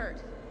to get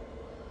hurt.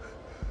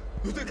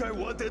 You think I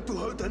wanted to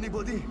hurt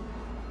anybody?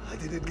 I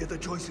didn't get a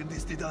choice in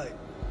this, did I?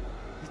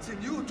 It's in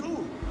you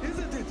too,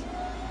 isn't it?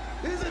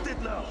 Isn't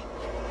it now?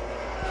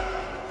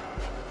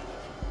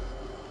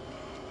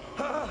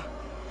 Ah,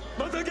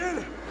 but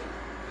again,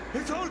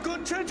 it's all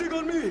gone changing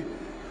on me.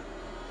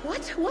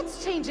 What?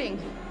 What's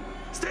changing?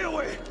 Stay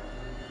away.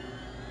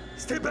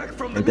 Stay back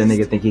from the Let that mist.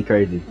 nigga think he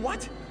crazy.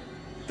 What?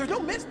 There's no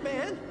mist,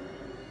 man.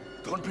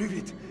 Don't breathe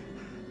it.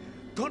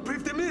 Don't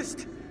breathe the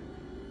mist.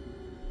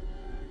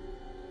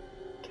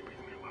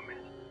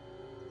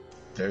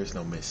 There is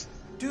no mist.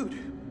 Dude,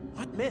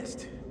 what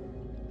mist?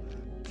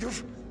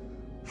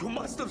 You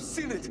must have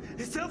seen it.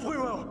 It's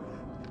everywhere.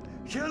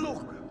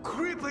 Yellow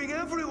creeping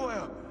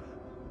everywhere.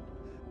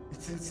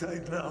 It's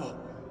inside now.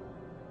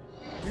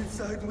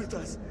 Inside with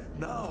us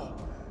now.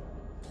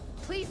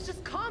 Please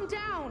just calm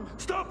down.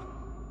 Stop!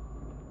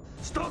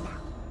 Stop!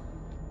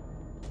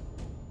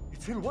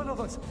 It's in one of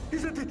us,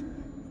 isn't it?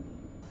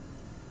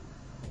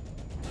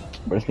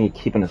 But it's been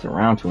keeping us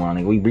around too long.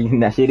 Nigga. We breathing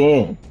that shit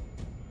in.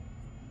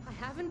 I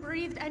haven't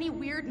breathed any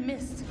weird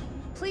mist.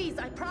 Please,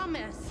 I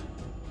promise.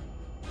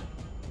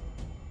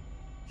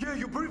 Yeah,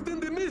 you breathed in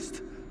the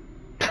mist.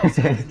 I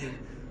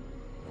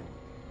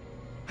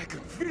can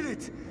feel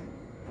it.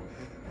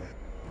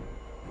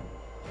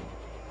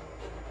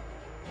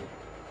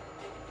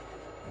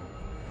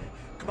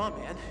 Come on,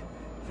 man.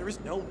 There is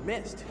no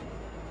mist.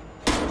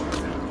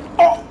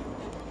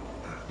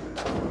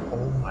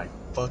 Oh my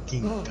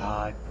fucking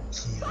god,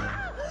 Keon.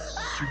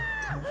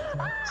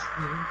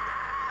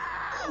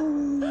 Oh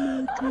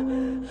my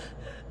god.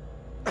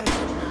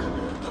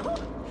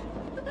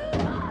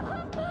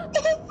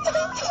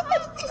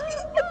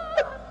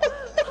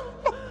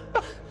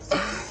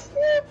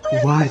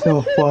 Why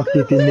the fuck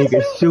did the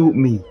nigga shoot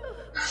me?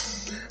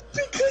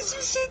 Because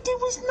you said there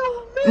was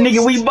no mist.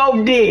 Nigga, we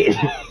both did.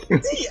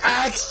 He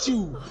asked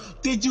you,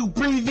 did you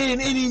breathe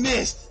in any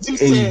mist?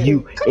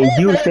 You And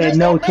you said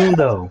no too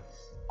though.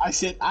 I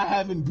said I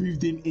haven't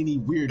breathed in any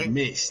weird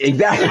mist.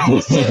 Exactly.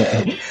 You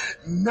said,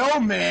 no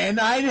man,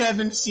 I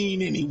haven't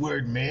seen any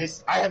weird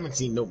mist. I haven't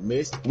seen no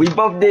mist. We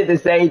both did the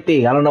same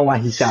thing. I don't know why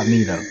he shot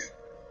me though.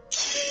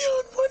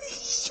 Keon, why did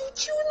he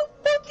shoot you in the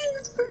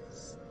fucking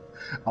face?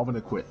 I wanna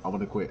quit.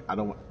 I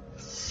don't want.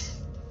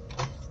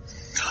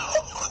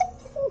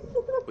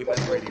 We might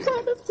be ready.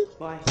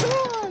 Why?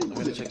 I'm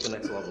gonna check the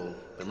next level.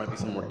 There might be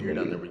some more gear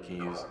down there we can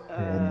use.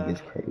 That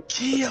nigga's crazy.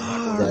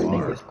 Keon! That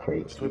nigga's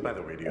crazy. Swing by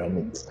the radio. That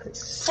nigga's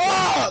crazy.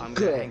 Fuck! I'm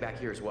gonna hang back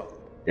here as well.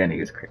 That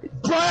nigga's crazy.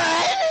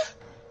 Brad!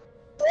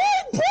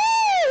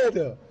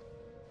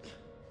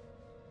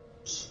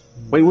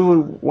 Wait,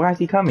 why is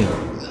he coming?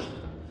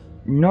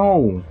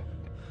 No.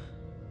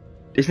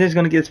 This nigga's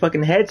gonna get his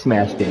fucking head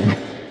smashed in.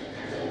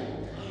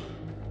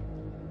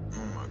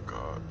 Oh my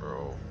god,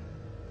 bro.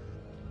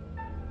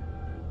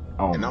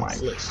 Oh And I'm my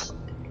Fliss.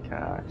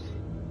 gosh.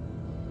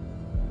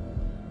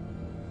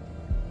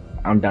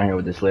 I'm down here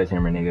with the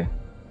sledgehammer, nigga.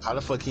 How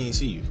the fuck he ain't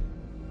see you?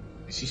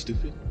 Is he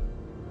stupid?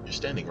 You're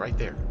standing right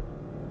there.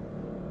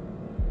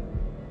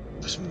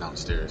 Push him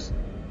downstairs.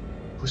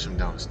 Push him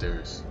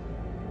downstairs.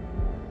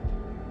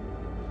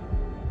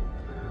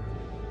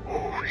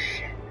 Oh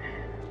shit.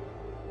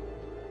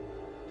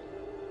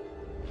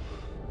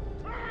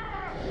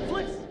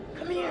 Fliss,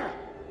 come here.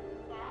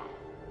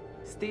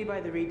 Stay by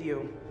the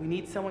radio. We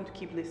need someone to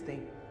keep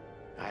listening.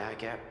 Aye, aye,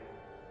 Cap.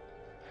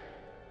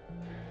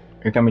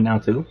 You're coming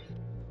down too?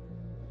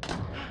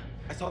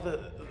 I saw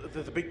the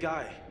big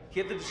guy. He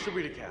had the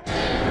distributor cap.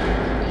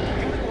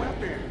 I'm gonna go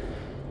after him.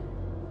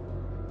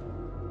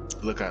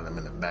 Look at him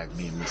in the back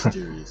being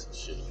mysterious and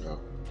shit, bro.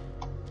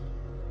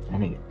 That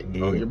nigga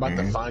dead. Oh, you're about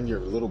man. to find your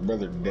little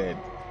brother dead.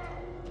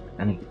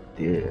 That nigga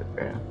dead,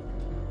 bro.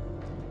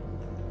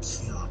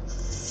 Keon,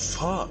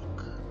 fuck.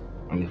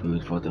 I guess we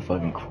was supposed to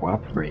fucking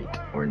cooperate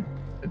or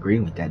agree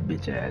with that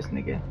bitch ass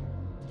nigga.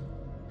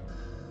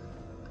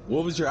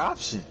 What was your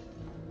option?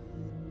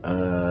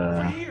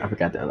 I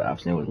forgot the other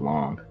option. It was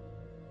long.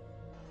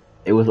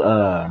 It was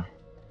oh,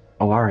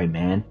 alright,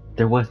 man.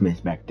 There was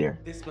mist back there.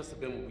 This must have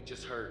been what we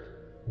just heard.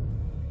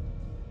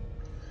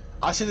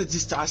 I should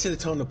have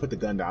told him to put the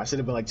gun down. I should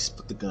have been like, just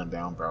put the gun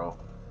down, bro.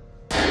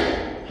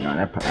 No,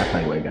 that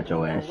probably where you got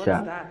your ass What's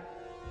shot.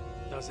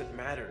 that? Doesn't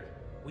matter.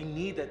 We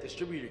need that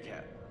distributor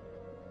cap.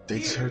 They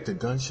just heard the He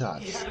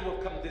gunshots. had to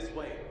have come this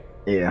way.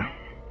 Yeah.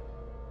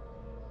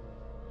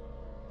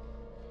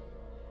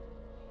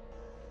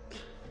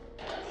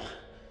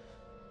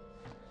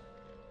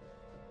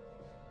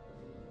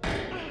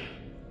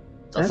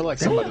 I feel like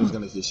somebody was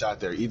gonna get shot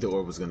there. Either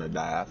or was gonna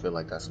die. I feel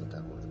like that's what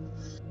that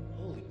was.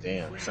 Holy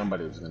Damn, crap.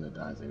 somebody was gonna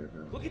die there,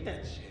 bro. Look at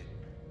that shit.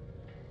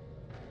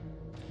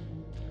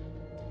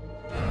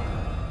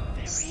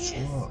 There he is.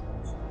 Fuck.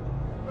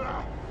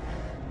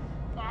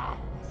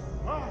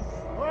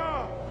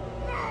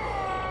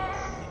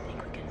 I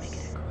think we can make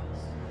it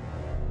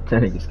across.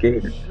 That nigga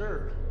scared.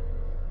 Sure.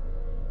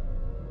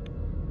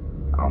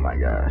 Oh my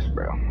gosh,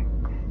 bro.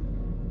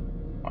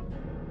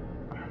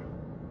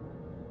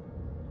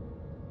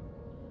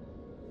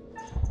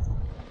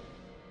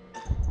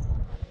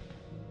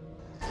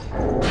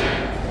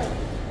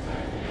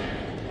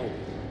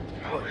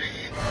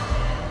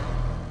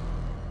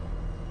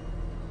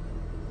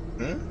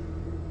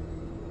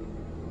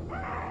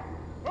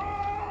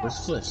 Where's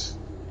Fliss?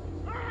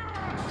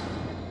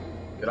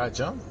 Did I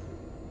jump?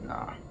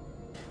 Nah.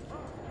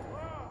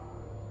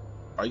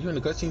 Are you in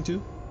the cutscene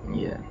too?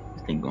 Yeah,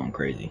 this thing going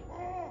crazy.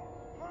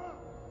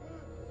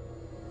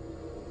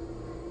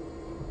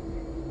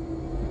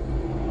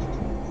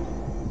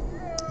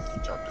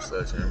 Drop the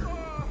sledgehammer.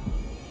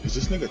 Is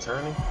this nigga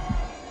turning?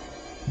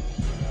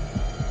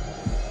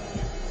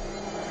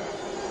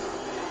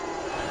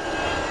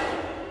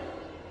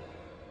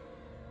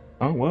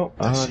 Oh well,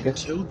 That I shit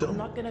guess killed I'm him.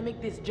 not gonna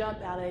make this jump,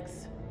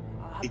 Alex.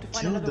 I'll have It to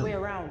find killed another him. way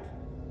around.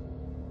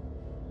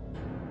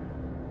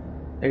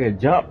 they could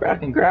jump, bro. I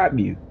can grab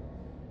you.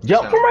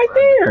 Jump from right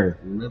there.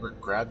 Remember,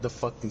 grab the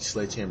fucking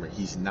sledgehammer.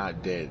 He's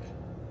not dead.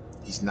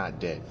 He's not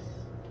dead.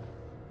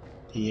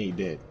 He ain't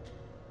dead.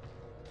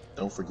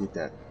 Don't forget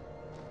that.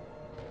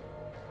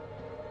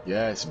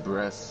 Yes,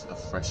 breath of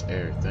fresh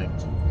air. Thank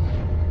you.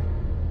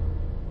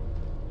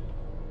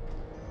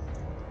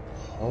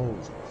 Holy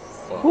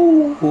fuck.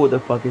 Who the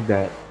fuck is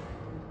that?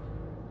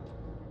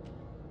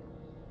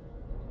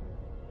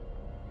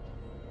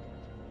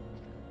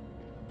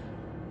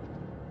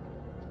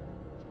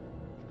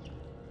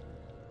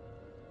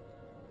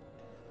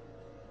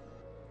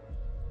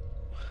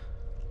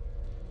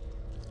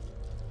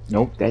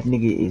 Nope, that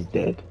nigga is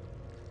dead.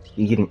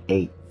 You're getting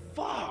 8.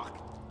 Fuck.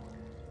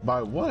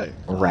 By what?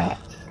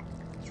 Rats.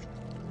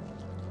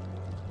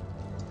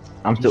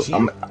 I'm still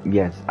gonna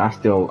get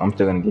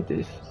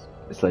this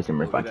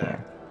sledgehammer if I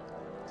can.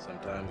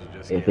 Sometimes you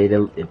just If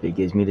it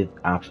gives me the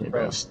option,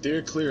 bro.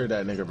 Steer clear of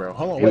that nigga, bro.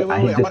 Hold on, wait.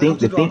 I'm about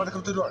to come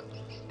through the door.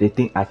 The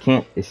thing I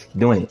can't. It's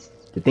doing it.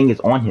 The thing is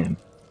on him.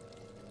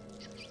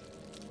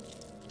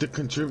 The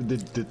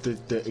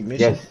ignition.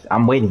 Yes,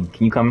 I'm waiting.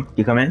 Can you come?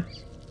 You come in?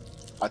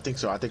 I think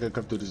so. I think I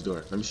come through this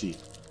door. Let me see.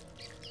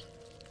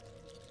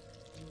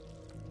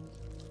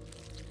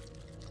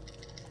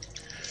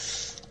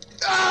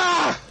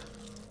 Ah!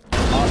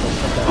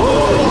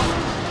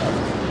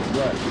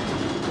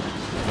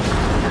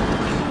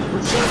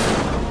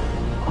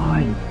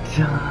 I'm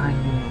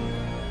dying.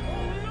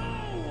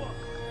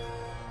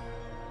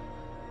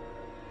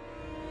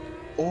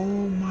 Oh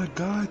my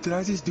god, did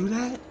I just do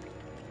that?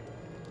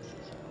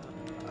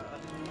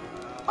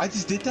 I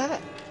just did that?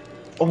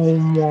 Oh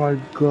my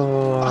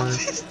god. I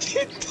just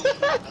did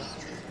that!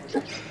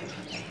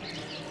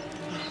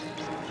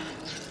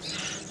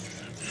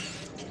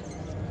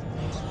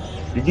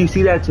 Did you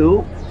see that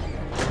too?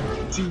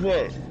 See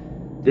what?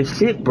 The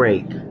shit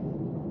break.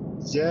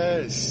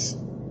 Yes.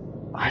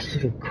 I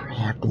should have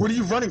grabbed it. What are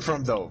you running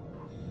from though?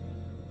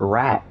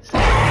 Rats.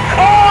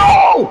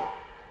 Oh!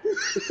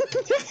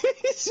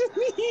 It's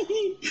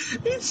me.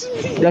 It's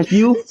me. That's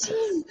you?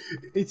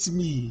 It's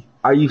me.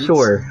 Are you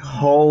sure?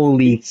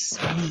 Holy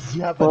it's me.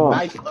 You have a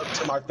knife up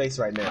to my face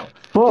right now.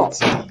 Fuck.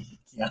 It's me.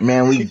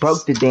 Man, we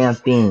broke the damn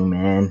thing,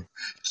 man.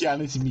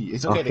 Keanu, it's me.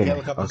 It's okay. The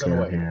helicopter's on the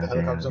way. The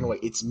helicopter's on the way.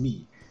 It's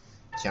me.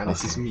 Keanu,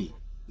 it's me.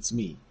 It's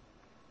me.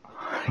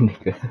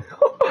 Nigga.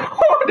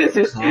 This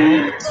is.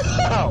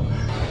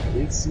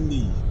 It's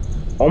me.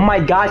 Oh my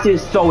gosh,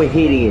 it's so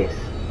hideous.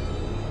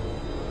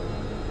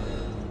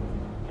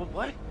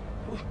 What?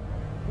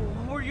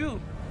 Who are you?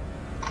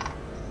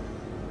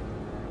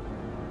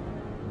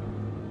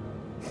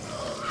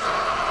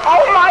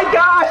 Oh my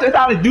gosh!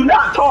 Adonis, do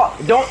not talk.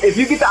 Don't. If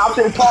you get the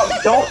option to talk,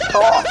 don't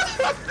talk.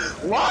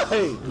 Why?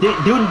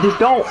 Dude, just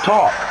don't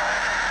talk.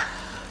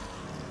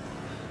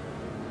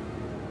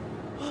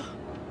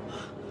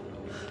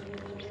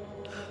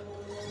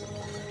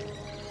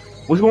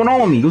 What's going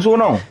on with me? What's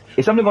going on?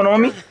 Is something going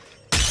on with me?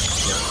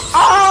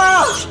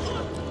 Ah!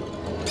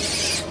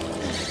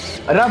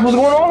 Adonis, what's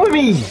going on with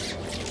me?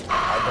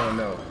 I don't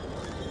know.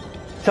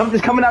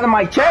 Something's coming out of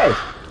my chest.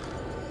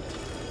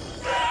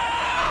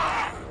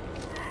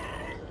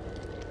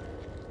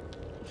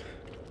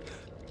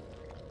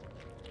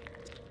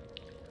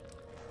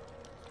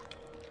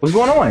 What's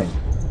going on?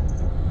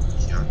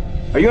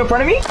 Are you in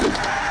front of me?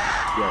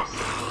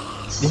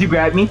 Yes. Did you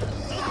grab me?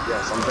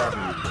 Yes, I'm grabbing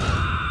you.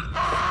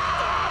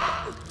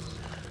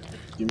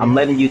 I'm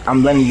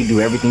letting you do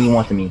everything you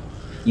want to me.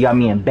 You got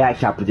me in back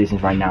shot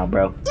positions right now,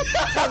 bro.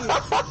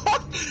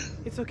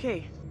 It's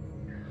okay.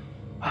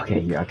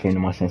 Okay, yeah, I came to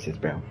my senses,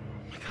 bro. Oh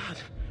my god.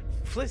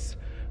 Fliss.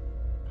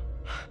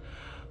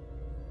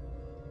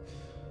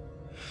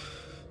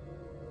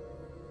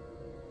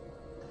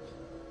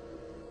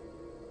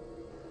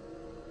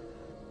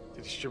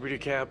 The distributor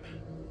cap.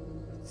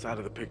 It's out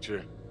of the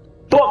picture.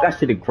 Fuck, I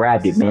should have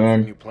grabbed it,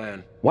 man. New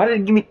plan. Why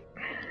did it give me...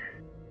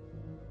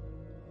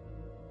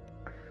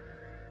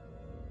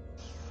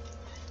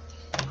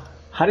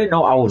 I didn't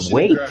know I would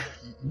wait.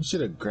 You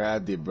should have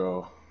grabbed it,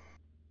 bro.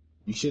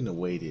 You shouldn't have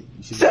waited.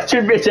 Shut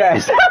your bitch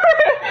ass.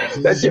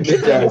 Shut your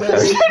bitch ass.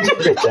 Shut your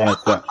bitch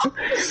ass.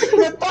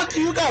 Man, fuck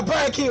you. You got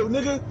Brad killed,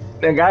 nigga.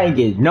 Nigga, I ain't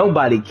get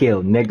nobody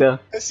killed, nigga.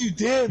 Yes, you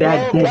did,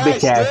 that bro. That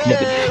bitch ass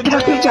nigga.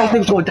 That bitch ass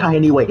nigga's gonna die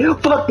anyway.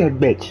 Fuck that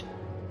bitch.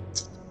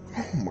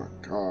 Oh my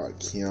god,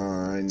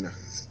 Keon.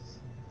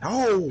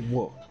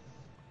 No.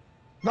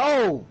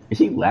 No. Is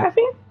she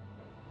laughing?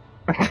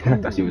 I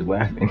thought she was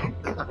laughing.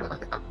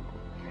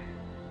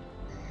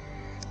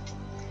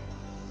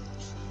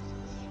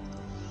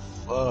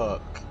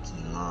 Fuck,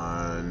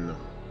 Keon.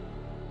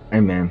 Hey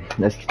man,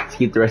 let's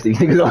keep the rest of these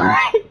niggas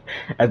alright.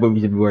 That's what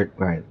we should work.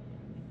 Alright.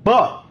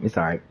 Fuck! It's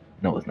alright.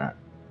 No, it's not.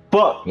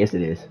 Fuck! Yes,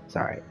 it is. It's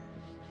alright.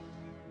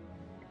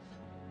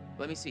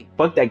 Let me see.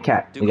 Fuck that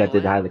cat. We got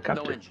the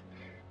helicopter. No engine.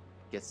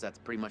 Guess that's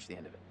pretty much the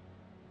end of it.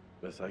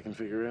 Best I can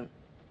figure it.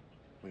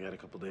 We got a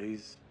couple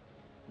days.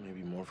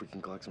 Maybe more if we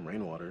can collect some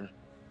rainwater.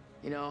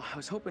 You know, I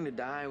was hoping to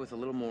die with a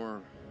little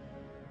more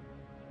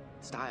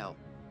style.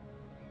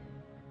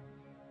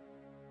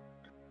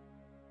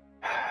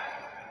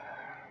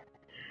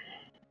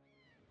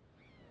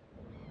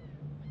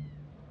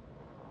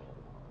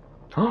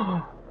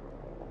 How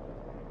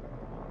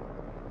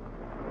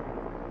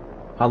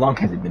long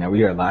has it been? Are we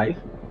here alive?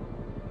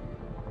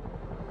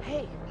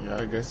 Hey. Yeah,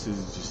 I guess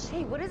it's just.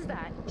 Hey, what is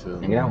that?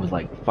 Nigga, that was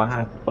like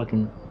 5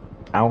 fucking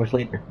hours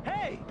later.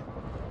 Hey!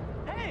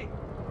 Hey!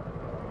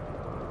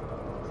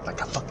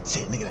 Like I fucking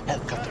said, nigga, that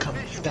helicopter come.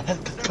 That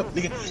helicopter come,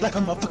 nigga. Like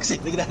I'm fucking said,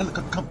 nigga, that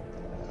helicopter come.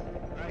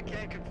 I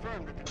can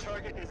confirm that the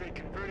target is a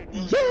converted.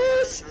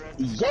 Yes!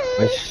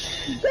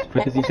 Yes!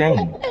 What is he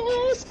saying?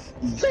 Yes!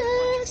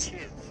 Yes!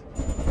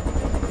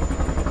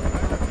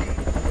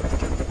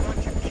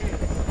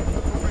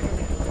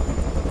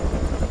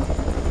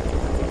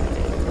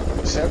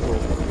 Several.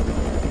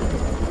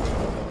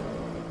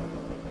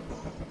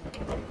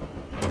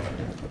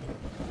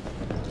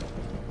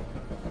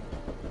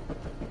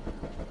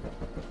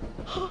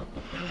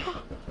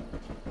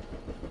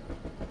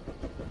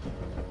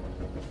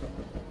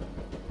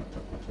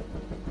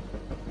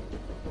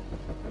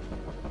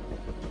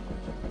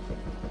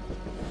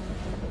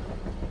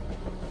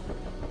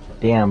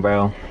 Damn,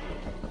 bro.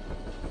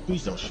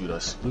 Please don't shoot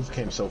us. We've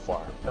came so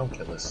far. Don't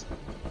kill us.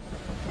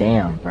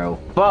 Damn, bro.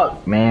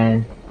 Fuck,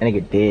 man. That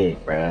nigga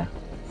dead, bruh.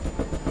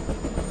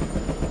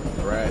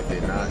 Brad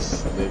did not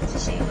live to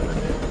see another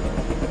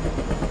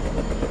day.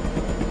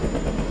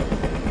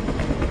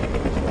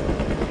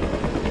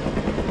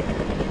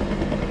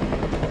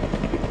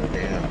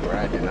 Damn,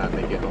 Brad did not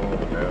make it home,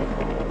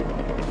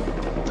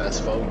 bro. That's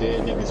 4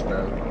 dead niggas,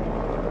 bro.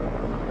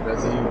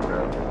 That's you,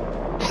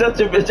 bro. Shut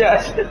your bitch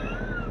ass.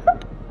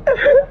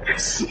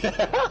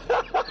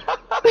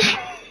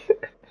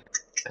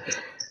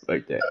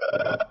 Like that.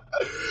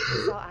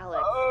 I saw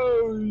Alex.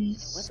 Oh, It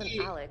wasn't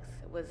Alex.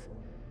 It was.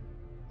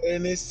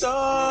 and it's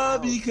all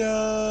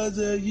because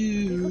of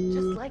He looked you.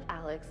 just like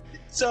Alex.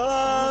 It's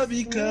all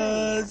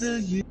because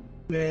of you,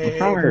 What's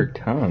wrong with her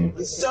tongue?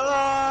 It's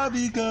all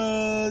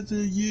because of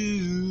He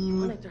you.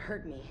 wanted to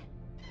hurt me.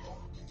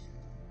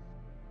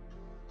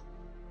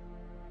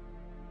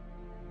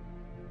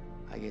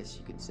 I guess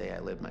you could say I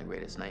lived my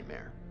greatest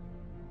nightmare.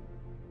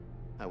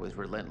 I was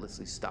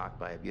relentlessly stalked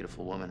by a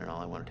beautiful woman, and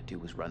all I wanted to do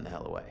was run the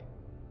hell away.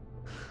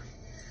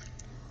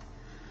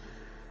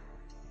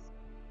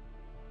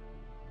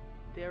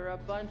 They're a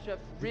bunch of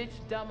rich,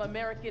 dumb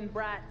American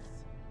brats.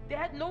 They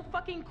had no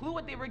fucking clue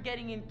what they were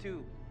getting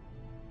into.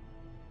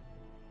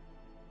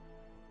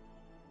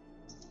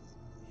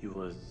 He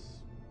was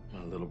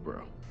my little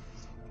bro.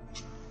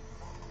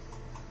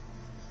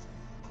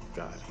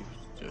 God, he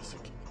was just a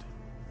kid.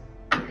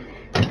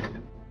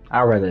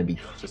 I'd rather it be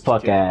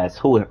fuck ass.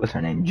 What's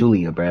her name?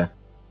 Julia, bruh.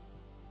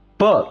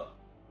 Fuck.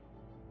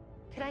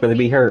 Can I Rather see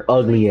be him, her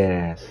ugly please?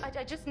 ass.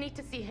 I just need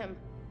to see him.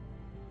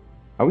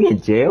 Are we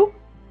in jail?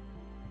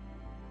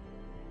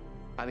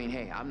 I mean,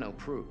 hey, I'm no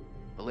prude.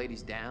 The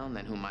lady's down,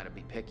 then who might it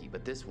be picky?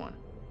 But this one,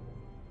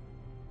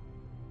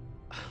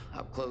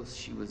 up close,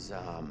 she's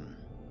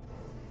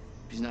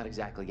not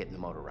exactly getting the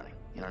motor running.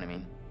 You know what I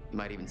mean? You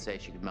might even say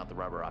she could melt the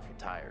rubber off your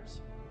tires,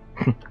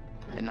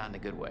 and not in a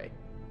good way.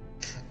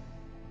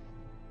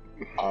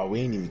 Oh,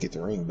 we didn't even get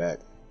the ring back.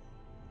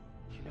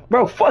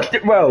 Bro, fuck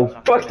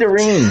the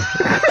ring.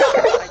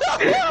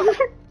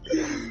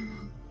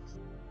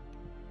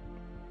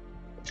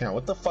 Now,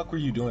 what the fuck were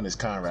you doing as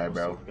Conrad,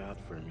 bro? God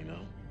for him, you know.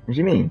 What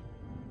you mean?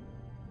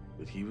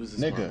 But he was a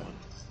Nigga, smart one.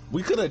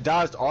 we could have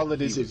dodged all of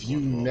this He if was you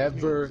one who always never,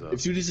 knew what was up.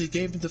 if you just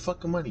gave me the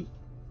fucking money.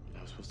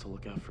 I was supposed to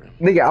look out for him.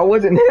 Nigga, I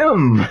wasn't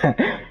him.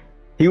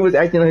 He was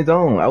acting on his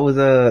own. I was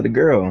the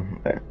girl.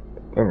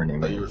 Whatever her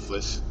name Oh, is. you were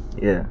Flish?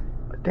 Yeah.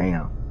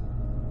 Damn.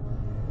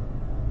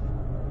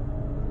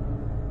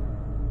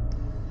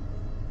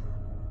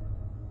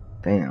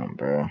 Damn,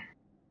 bro.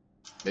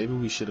 Maybe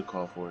we should have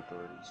called for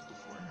authorities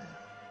beforehand.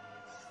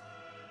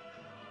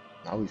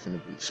 Now we finna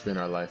spend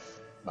our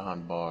life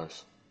behind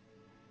bars.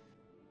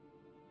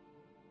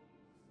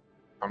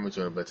 How much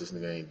you wanna bet this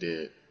nigga ain't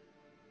dead?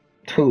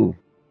 Who?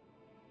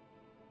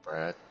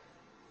 Brad?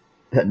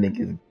 That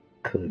nigga's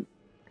cooked.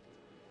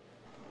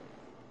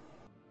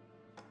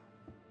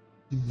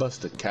 You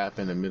bust a cap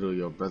in the middle of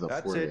your brother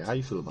That's forehead. it. How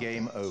you feel about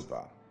Game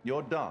over.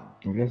 You're done.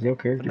 I guess your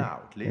character. For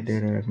now, at That least.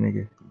 dead ass nigga.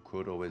 You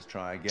could always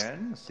try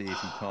again, see if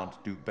you can't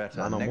do better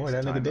Not no next more,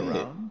 that nigga time dead.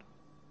 around.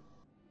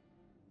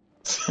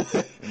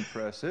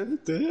 Impressive.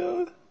 What the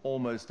hell?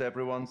 Almost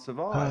everyone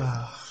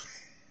survived.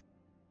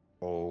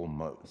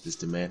 Almost. Does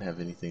the man have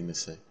anything to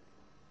say?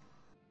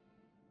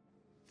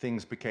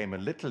 Things became a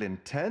little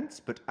intense,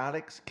 but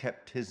Alex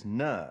kept his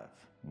nerve.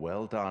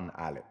 Well done,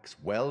 Alex.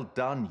 Well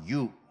done,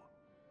 you.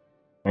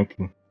 Thank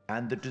you.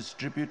 And the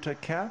distributor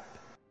cap?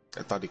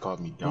 I thought he called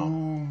me dumb.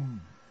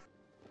 Boom.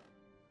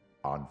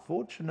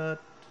 Unfortunate.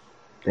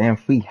 Damn,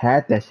 if we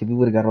had that shit, we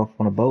would have got off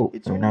on a boat.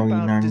 It's And all now we're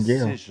about not in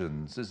jail.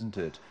 decisions, isn't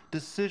it?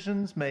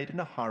 Decisions made in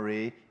a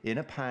hurry, in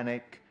a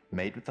panic,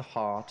 made with the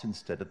heart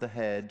instead of the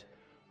head,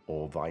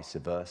 or vice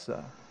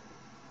versa.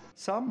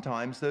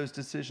 Sometimes those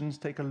decisions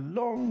take a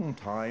long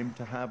time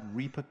to have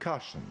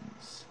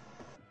repercussions.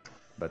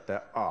 But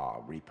there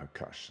are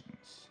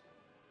repercussions.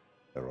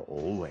 There are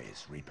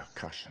always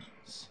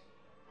repercussions.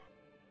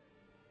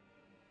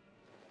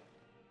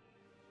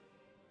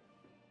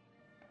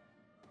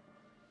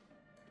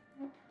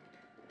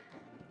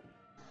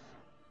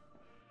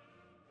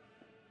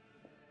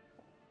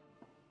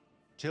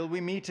 Till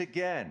we meet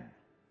again.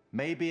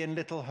 Maybe in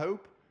Little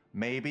Hope,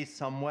 maybe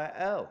somewhere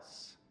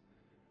else.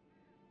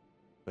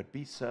 But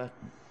be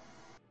certain,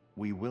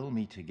 we will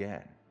meet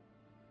again.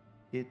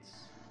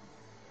 It's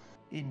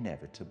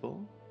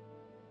inevitable.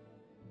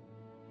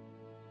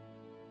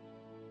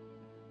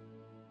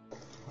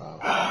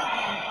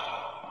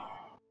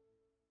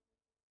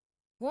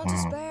 Want to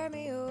spare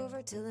me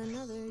over till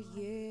another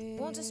year.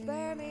 Want to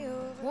spare me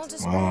over. Want to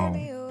spare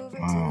me over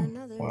till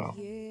another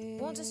year.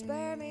 Want to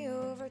spare me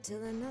over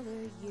till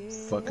another year.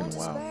 Fucking Want to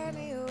wow. spare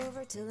me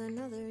over till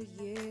another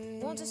year.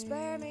 Want to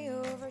spare me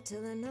over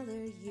till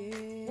another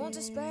year. Want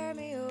to spare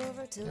me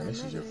over till Yeah, another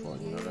this is your fault,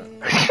 you know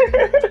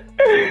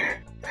that.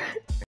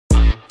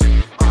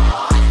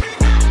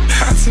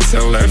 Had to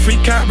sell every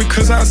cat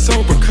because I'm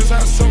sober.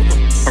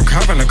 I'm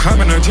carving a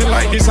club energy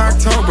like it's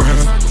October.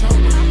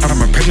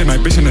 I'm a pigeon,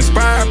 like bitch in the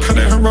spy, put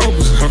it in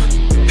robles.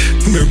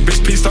 Little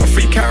bitch, please stop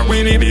freak out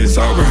when it is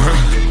over.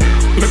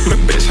 Look,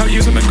 bitch, I'm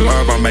using the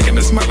glove, I'm making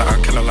it smell like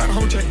I'll kill her like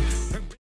OJ.